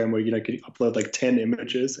Instagram, where you can upload like 10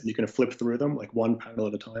 images and you can flip through them like one panel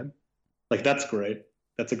at a time. Like that's great.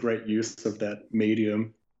 That's a great use of that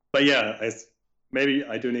medium. But yeah, maybe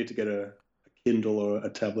I do need to get a Kindle or a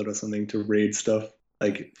tablet or something to read stuff,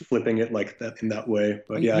 like flipping it like that in that way.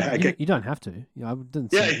 But yeah, you don't have to. I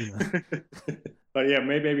didn't yeah. say, you know. But yeah,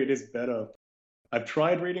 maybe it is better. I've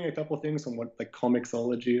tried reading a couple of things on what like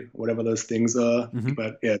Comixology, whatever those things are,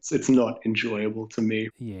 but yeah, it's not enjoyable to me.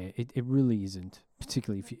 Yeah, it really isn't.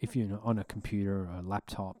 Particularly if you're on a computer or a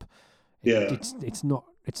laptop. It's not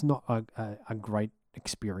a great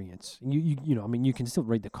experience. You know, I mean, you can still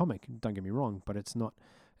read the comic. Don't get me wrong, but it's not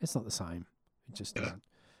the same. It just doesn't.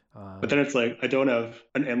 But then it's like I don't have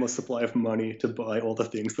an endless supply of money to buy all the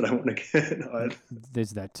things that I want to get.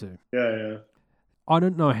 There's that too. Yeah. I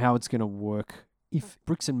don't know how it's going to work if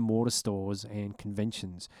bricks and mortar stores and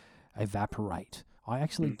conventions evaporate. I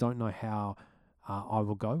actually don't know how I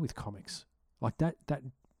will go with comics like that.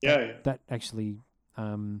 That actually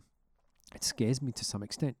it scares me to some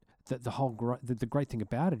extent. The great thing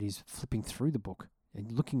about it is flipping through the book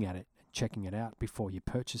and looking at it and checking it out before you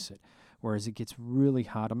purchase it. Whereas it gets really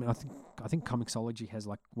hard. I mean, I think Comixology has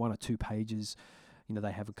like 1 or 2 pages. You know,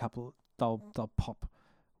 they have a couple. They'll pop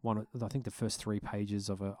one. I think the first 3 pages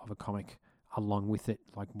of a comic along with it,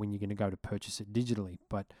 like when you're going to go to purchase it digitally.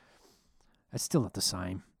 But it's still not the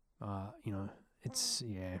same. You know, it's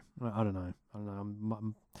I don't know.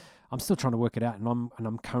 I'm still trying to work it out, and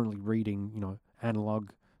I'm currently reading, you know,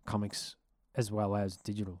 analog comics as well as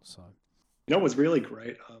digital. So, you know, it was really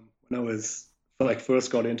great when I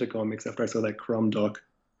first got into comics after I saw that Crumb doc.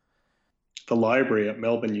 The library at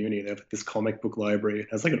Melbourne Uni, they have this comic book library. It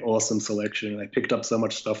has like an awesome selection. I picked up so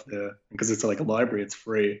much stuff there because it's like a library. It's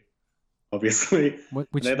free, obviously.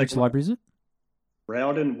 Which library is it?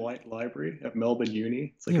 Rowden White Library at Melbourne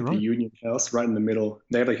Uni. It's like at the Union House, right in the middle.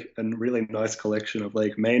 They have like a really nice collection of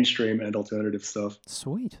like mainstream and alternative stuff.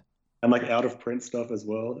 Sweet. And like out of print stuff as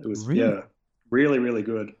well. It was really? Really, really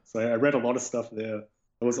good. So I read a lot of stuff there.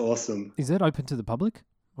 It was awesome. Is that open to the public,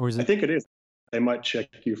 or is it? I think it is. They might check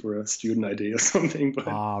you for a student ID or something. But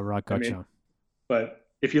right, gotcha. I mean, but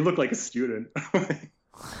if you look like a student,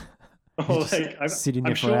 sitting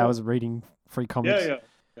there for hours reading free comics. Yeah.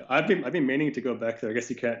 I've been meaning to go back there. I guess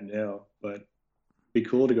you can't now, but it'd be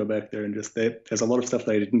cool to go back there and just there's a lot of stuff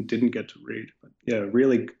that I didn't get to read. But yeah,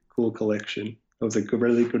 really cool collection. It was a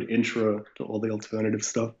really good intro to all the alternative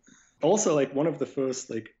stuff. Also, like one of the first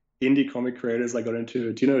like indie comic creators I got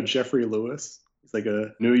into. Do you know Jeffrey Lewis? He's like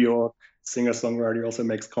a New York singer-songwriter. He also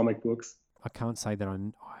makes comic books. I can't say that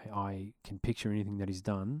I can picture anything that he's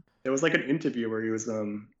done. There was like an interview where he was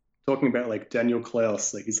talking about like Daniel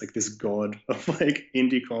Klaus, like he's like this god of like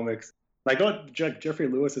indie comics. I got Jeffrey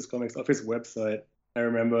Lewis's comics off his website. I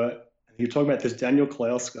remember he was talking about this Daniel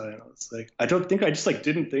Klaus guy, and I was like, I just like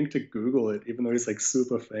didn't think to Google it, even though he's like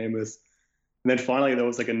super famous. And then finally there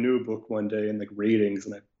was like a new book one day in like readings,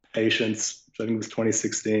 and Patience, which I think was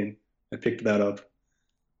 2016. I picked that up.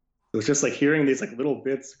 It was just like hearing these like little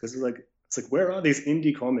bits because it's like where are these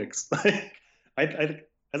indie comics? Like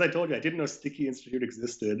as I told you, I didn't know Sticky Institute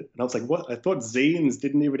existed, and I was like, what? I thought zines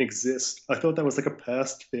didn't even exist. I thought that was like a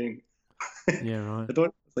past thing. Yeah, right. I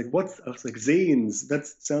thought I was like zines. That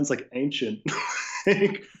sounds like ancient.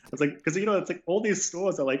 I was like, because you know, it's like all these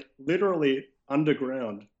stores are like literally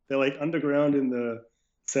underground. They're like underground in the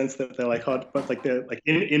sense that they're like hard, but like they're like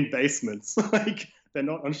in basements. Like they're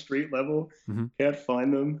not on street level. Mm-hmm. Can't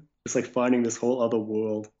find them. It's like finding this whole other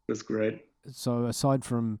world. It was great. So aside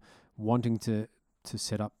from wanting to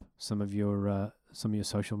set up some of your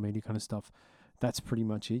social media kind of stuff, that's pretty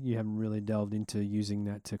much it. You haven't really delved into using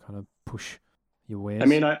that to kind of push your wares. I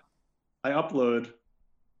mean, I upload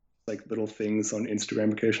like little things on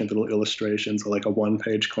Instagram occasionally, little illustrations, or like a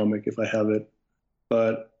one-page comic if I have it.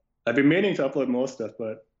 But I've been meaning to upload more stuff,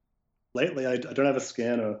 but lately I don't have a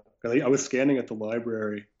scanner. I was scanning at the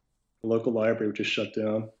library, the local library, which is shut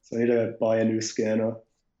down. So I need to buy a new scanner.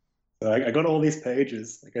 So I got all these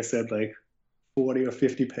pages, like I said, like 40 or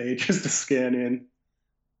 50 pages to scan in.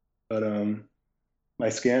 But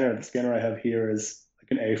the scanner I have here is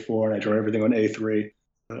like an A4, and I draw everything on A3,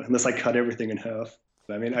 unless I cut everything in half.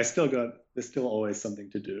 But I mean, there's still always something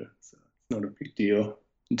to do, so it's not a big deal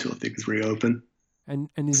until things reopen. And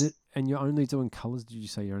you're only doing colors? Did you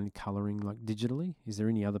say you're only coloring like digitally? Is there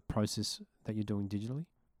any other process that you're doing digitally?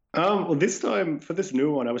 Well, this time for this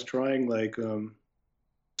new one, I was trying to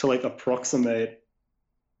approximate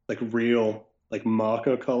like real like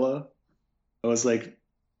marker color. I was like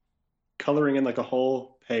coloring in like a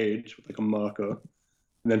whole page with like a marker,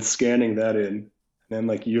 and then scanning that in, and then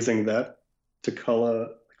like using that to color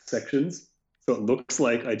like sections, so it looks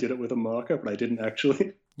like I did it with a marker, but I didn't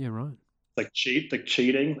actually. Yeah, right. Like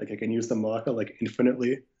cheating. Like I can use the marker like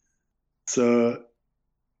infinitely. So,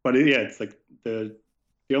 but it's like the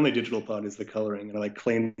only digital part is the coloring, and I like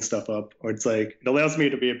clean stuff up, or it's like it allows me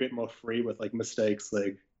to be a bit more free with like mistakes,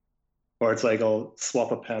 like, or it's like I'll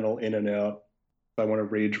swap a panel in and out if I want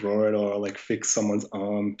to redraw it, or like fix someone's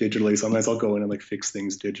arm digitally. Sometimes I'll go in and like fix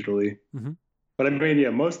things digitally. Mm-hmm. But I mean,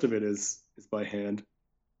 yeah, most of it is by hand.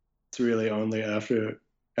 It's really only after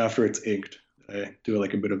it's inked I do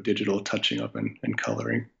like a bit of digital touching up and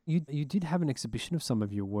coloring. You did have an exhibition of some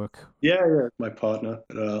of your work. Yeah. My partner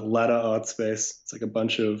at Ladder Art Space. It's like a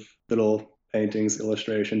bunch of little paintings,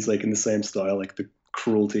 illustrations, like in the same style, like the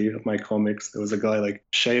cruelty of my comics. There was a guy like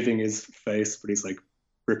shaving his face, but he's like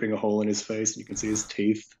ripping a hole in his face, and you can see his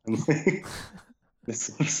teeth and like this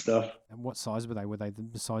sort of stuff. And what size were they? Were they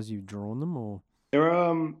the size you've drawn them, or? They're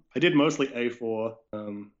I did mostly A4,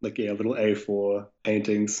 little A4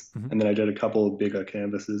 paintings, mm-hmm. and then I did a couple of bigger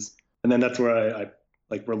canvases, and then that's where I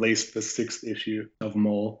like released the 6th issue of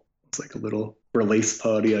Mole. It's like a little release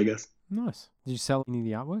party, I guess. Nice. Did you sell any of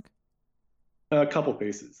the artwork? A couple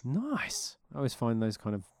pieces. Nice. I always find those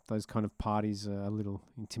kind of parties a little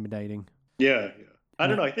intimidating. Yeah. I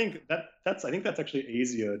don't know. I think that's actually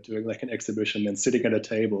easier doing like an exhibition than sitting at a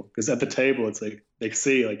table, because at the table it's like they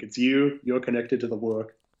see like it's you're connected to the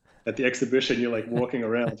work. At the exhibition you're like walking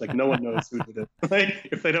around. It's like no one knows who did it. Like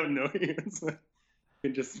if they don't know you, it's like, you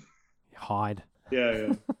can just hide.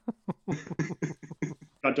 Yeah.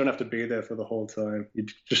 I don't have to be there for the whole time. You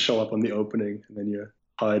just show up on the opening, and then you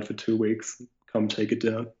hide for 2 weeks. Come take it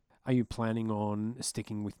down. Are you planning on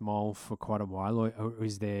sticking with Mole for quite a while, or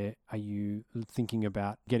are you thinking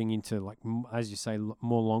about getting into, like, as you say,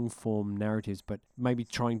 more long form narratives, but maybe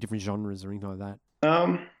trying different genres or anything like that?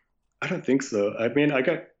 I don't think so. I mean,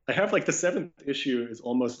 I have like the 7th issue is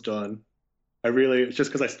almost done. It's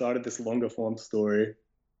just because I started this longer form story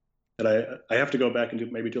that I have to go back and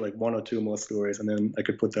do like 1 or 2 more stories, and then I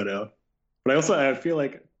could put that out. But I feel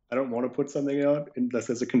like I don't want to put something out unless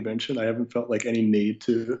there's a convention. I haven't felt like any need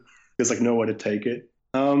to. There's like nowhere to take it.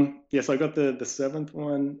 So I got the 7th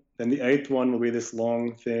one. Then the 8th one will be this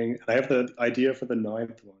long thing. And I have the idea for the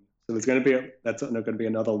 9th one. So there's going to be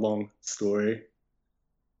another long story.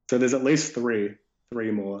 So there's at least three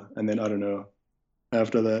more, and then I don't know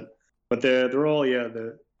after that. But they're all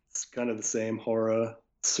it's kind of the same horror,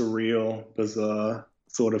 surreal, bizarre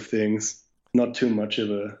sort of things. Not too much of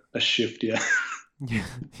a shift yet. Yeah,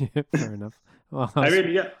 fair enough. Well, I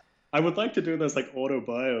mean, yeah, I would like to do those like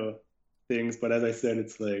autobio things, but as I said,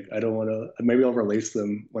 it's like I don't want to. Maybe I'll release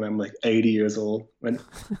them when I'm like 80 years old, when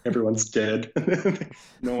everyone's dead.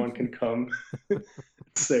 No one can come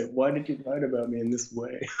say, "Why did you write about me in this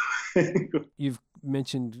way?" You've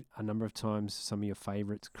mentioned a number of times some of your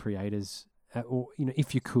favorite creators, or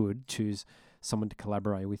if you could choose someone to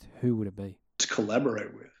collaborate with, who would it be? To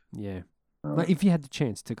collaborate with? Yeah. Like if you had the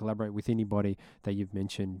chance to collaborate with anybody that you've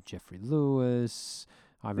mentioned, Jeffrey Lewis,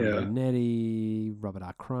 Ivan Brunetti, Robert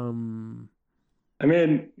R. Crumb. I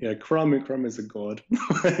mean, Crumb is a god,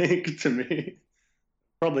 like, to me.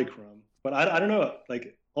 Probably Crumb. But I don't know,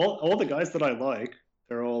 like all the guys that I like,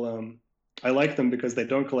 they're all I like them because they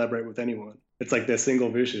don't collaborate with anyone. It's like their single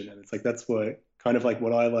vision, and it's like that's what kind of like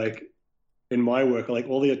what I like in my work. Like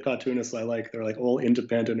all the cartoonists I like, they're like all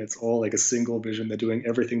independent. It's all like a single vision. They're doing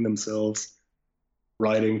everything themselves,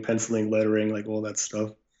 writing, penciling, lettering, like all that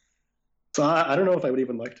stuff. So I don't know if I would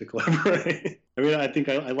even like to collaborate. I mean, I think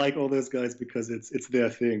I like all those guys because it's their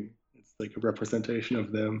thing. It's like a representation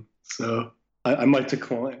of them. So I might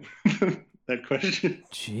decline. that question.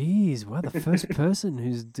 Jeez, wow, the first person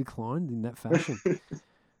who's declined in that fashion.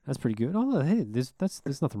 That's pretty good. Oh, hey, there's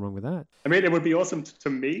nothing wrong with that. I mean, it would be awesome to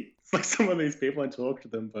meet like some of these people and talk to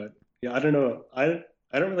them, but yeah, I don't know. I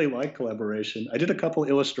don't really like collaboration. I did a couple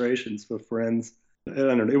illustrations for friends. I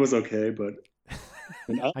don't know. It was okay, but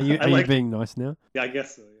are you being nice now? Yeah, I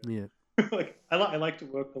guess so. Yeah. Like I like to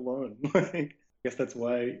work alone. Like, I guess that's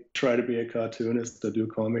why I try to be a cartoonist to do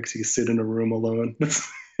comics. You sit in a room alone.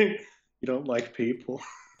 You don't like people.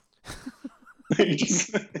 You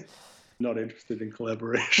just not interested in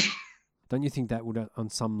collaboration. Don't you think that would, on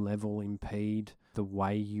some level, impede the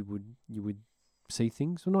way you would see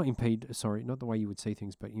things? Well, not the way you would see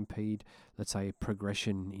things, but impede, let's say,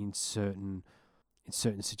 progression in certain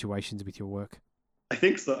situations with your work? I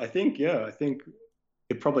think so. I think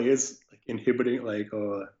it probably is like inhibiting, like,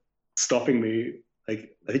 or stopping me.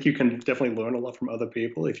 Like, I think you can definitely learn a lot from other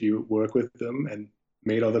people if you work with them and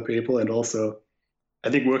meet other people, and also I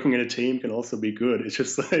think working in a team can also be good. It's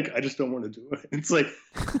just like, I just don't want to do it. It's like,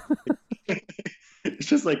 it's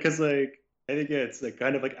just like, because like, I think, yeah, it's like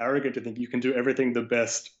kind of like arrogant to think you can do everything the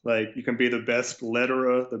best. Like, you can be the best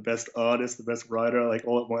letterer, the best artist, the best writer, like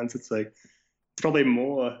all at once. It's like, it's probably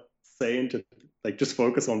more sane to like just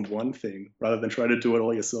focus on one thing rather than try to do it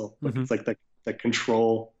all yourself. Like, it's like that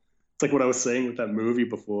control. It's like what I was saying with that movie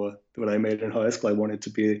before, that I made in high school. I wanted to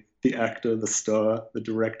be the actor, the star, the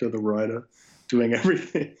director, the writer, doing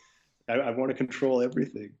everything. I want to control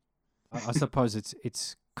everything. I suppose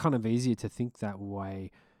it's kind of easier to think that way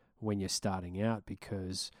when you're starting out,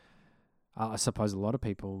 because I suppose a lot of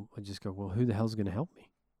people just go, well, who the hell's going to help me?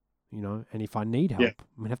 You know, and if I need help,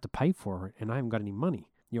 I'm going to have to pay for it, and I haven't got any money.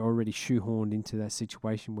 You're already shoehorned into that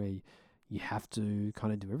situation where you have to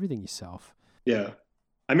kind of do everything yourself. Yeah.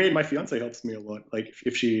 I mean, my fiance helps me a lot. Like,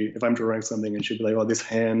 if I'm drawing something and she'll be like, oh, this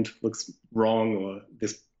hand looks wrong, or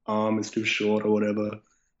this arm is too short, or whatever,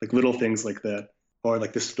 like little things like that, or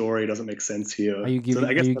like this story doesn't make sense here. Are you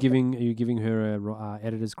giving her a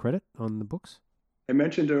editor's credit on the books? I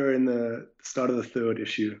mentioned her in the start of the 3rd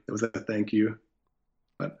issue. There was a thank you,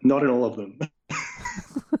 but not in all of them.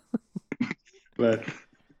 But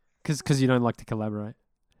because you don't like to collaborate.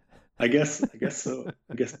 I guess so.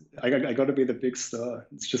 I guess I got to be the big star.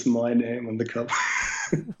 It's just my name on the cover.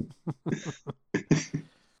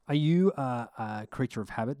 Are you a creature of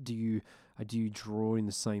habit? Do you draw in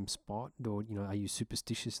the same spot, or are you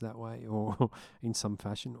superstitious that way, or in some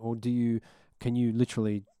fashion, or can you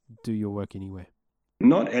literally do your work anywhere?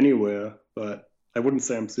 Not anywhere, but I wouldn't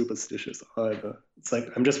say I'm superstitious either. It's like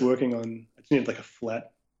I'm just working on. I just need like a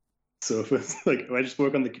flat surface. Like, I just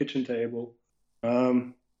work on the kitchen table.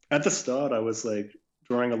 At the start, I was like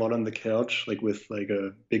drawing a lot on the couch, like with like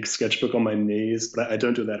a big sketchbook on my knees, but I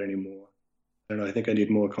don't do that anymore. I don't know. I think I need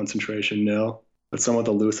more concentration now. But some of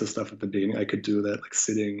the looser stuff at the beginning, I could do that, like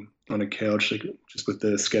sitting on a couch, like just with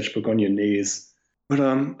the sketchbook on your knees. But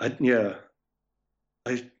I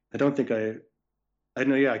don't think I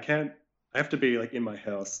know. Yeah, I can't. I have to be like in my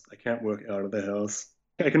house. I can't work out of the house.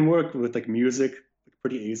 I can work with like music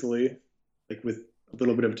pretty easily, like with a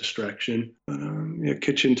little bit of distraction. Yeah,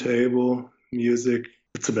 kitchen table, music.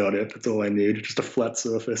 That's about it. That's all I need. Just a flat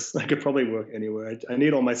surface. I could probably work anywhere. I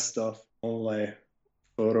need all my stuff, all my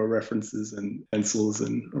photo references and pencils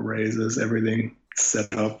and erasers, everything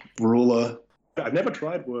set up, ruler. I've never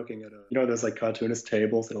tried working at those like cartoonist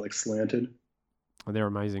tables that are like slanted. Oh, they're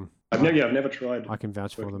amazing. I've never tried. I can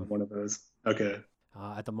vouch for them. One of those. Okay.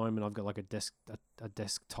 At the moment, I've got like a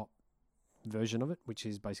desktop version of it, which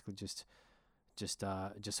is basically just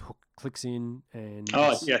clicks in and.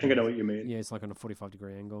 Oh yeah, I think I know what you mean. Yeah, it's like on a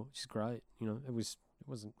 45-degree angle, which is great. It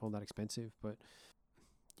wasn't all that expensive, but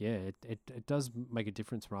yeah, it does make a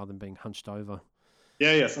difference rather than being hunched over.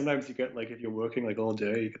 Yeah. Sometimes you get like, if you're working like all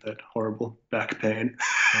day, you get that horrible back pain.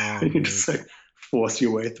 Oh, you just like force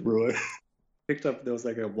your way through it. Picked up, there was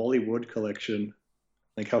like a Wally Wood collection,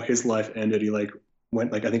 like how his life ended. He like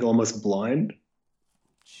went like, I think, almost blind.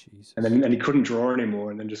 Jesus. And he couldn't draw anymore,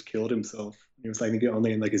 and then just killed himself. He was like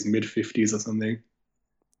only in like his mid-50s or something.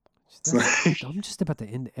 I'm just about to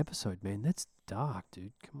end the episode, man. That's dark,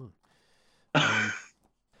 dude. Come on.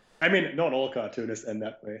 I mean, not all cartoonists end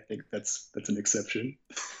that way. I think that's an exception.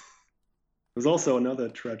 There's also another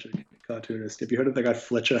tragic cartoonist. Have you heard of the guy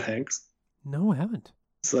Fletcher Hanks? No, I haven't.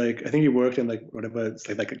 It's like, I think he worked in like whatever. It's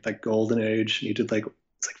like Golden Age. He did like,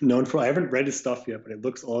 it's like known for. I haven't read his stuff yet, but it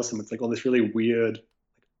looks awesome. It's like all this really weird,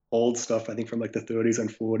 old stuff, I think from like the 30s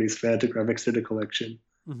and 40s. Fantagraphics did a collection.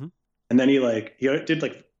 Mm-hmm. And then he did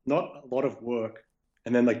like not a lot of work,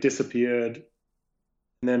 and then like disappeared.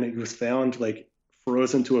 And then he was found like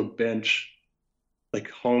frozen to a bench like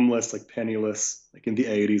homeless, like penniless, like in the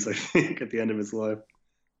 80s, I think, at the end of his life.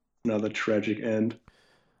 Another tragic end.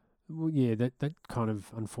 Well, yeah, that kind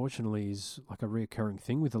of unfortunately is like a reoccurring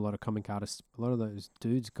thing with a lot of comic artists. A lot of those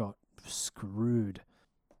dudes got screwed.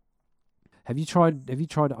 Have you tried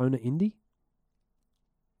to own an indie?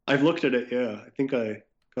 I've looked at it, yeah. I think I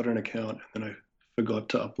got an account and then I forgot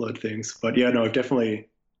to upload things. But yeah, no,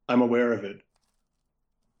 I'm aware of it.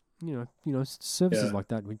 You know, services like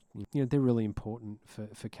that, they're really important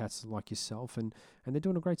for cats like yourself, and they're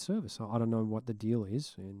doing a great service. I don't know what the deal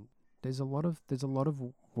is, and there's a lot of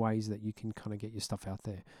ways that you can kind of get your stuff out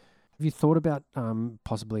there. Have you thought about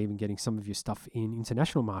possibly even getting some of your stuff in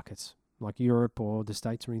international markets like Europe or the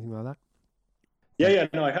States or anything like that? Yeah,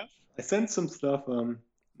 no, I have. I sent some stuff.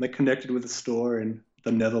 I connected with a store in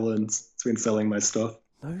the Netherlands. It's been selling my stuff.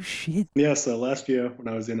 No shit. Yeah, so last year when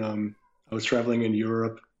I was I was traveling in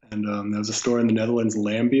Europe, and there was a store in the Netherlands,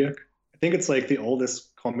 Lambiek. I think it's like the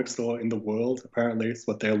oldest comic store in the world, apparently. It's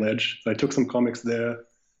what they allege. So I took some comics there.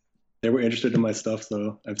 They were interested in my stuff,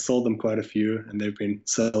 so I've sold them quite a few, and they've been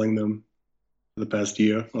selling them for the past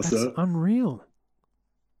year or so. That's unreal.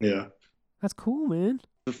 Yeah. That's cool, man.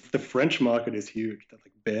 The French market is huge. That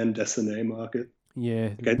like band dessinée market. Yeah,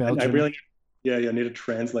 I really, I need to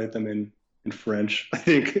translate them in French, I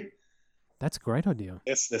think. That's a great idea.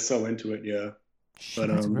 Yes, they're so into it, yeah. Shit,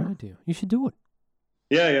 that's a great idea. You should do it.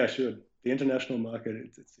 Yeah, I should. The international market,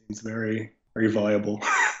 it seems very, very viable.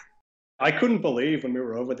 I couldn't believe when we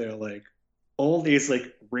were over there, like all these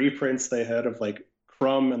like reprints they had of like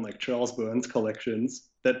Crumb and like Charles Burns collections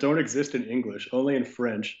that don't exist in English, only in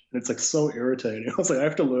French. And it's like so irritating. I was like, I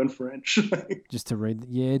have to learn French. Just to read.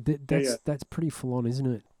 Yeah, that's pretty full on, isn't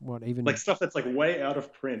it? What even like stuff that's like way out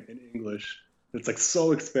of print in English. It's like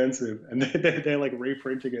so expensive, and they're like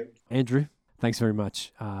reprinting it. Andrew, thanks very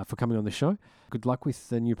much for coming on the show. Good luck with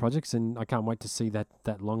the new projects, and I can't wait to see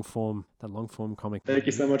that long form comic. Thank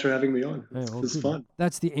you so much for having me on. Yeah, it was fun.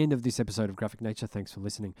 That's the end of this episode of Graphic Nature. Thanks for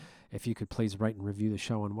listening. If you could please rate and review the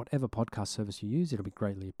show on whatever podcast service you use, it'll be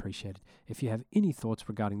greatly appreciated. If you have any thoughts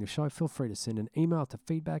regarding the show, feel free to send an email to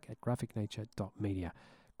feedback@graphicnature.media.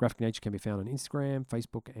 Graphic Nature can be found on Instagram,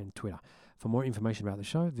 Facebook, and Twitter. For more information about the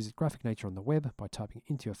show, visit Graphic Nature on the web by typing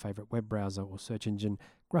into your favorite web browser or search engine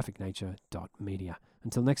graphicnature.media.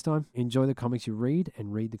 Until next time, enjoy the comics you read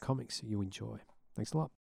and read the comics you enjoy. Thanks a lot.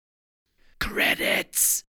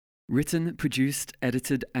 Credits! Written, produced,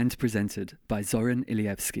 edited, and presented by Zoran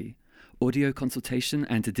Ilievsky. Audio consultation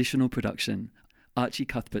and additional production, Archie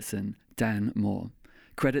Cuthbertson, Dan Moore.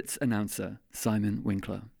 Credits announcer, Simon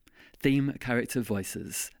Winkler. Theme character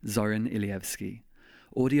voices, Zoran Ilievsky.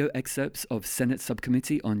 Audio excerpts of Senate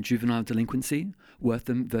Subcommittee on Juvenile Delinquency,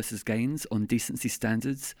 Wortham versus Gaines on Decency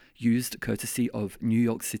Standards, used courtesy of New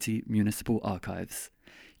York City Municipal Archives.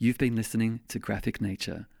 You've been listening to Graphic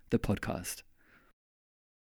Nature, the podcast.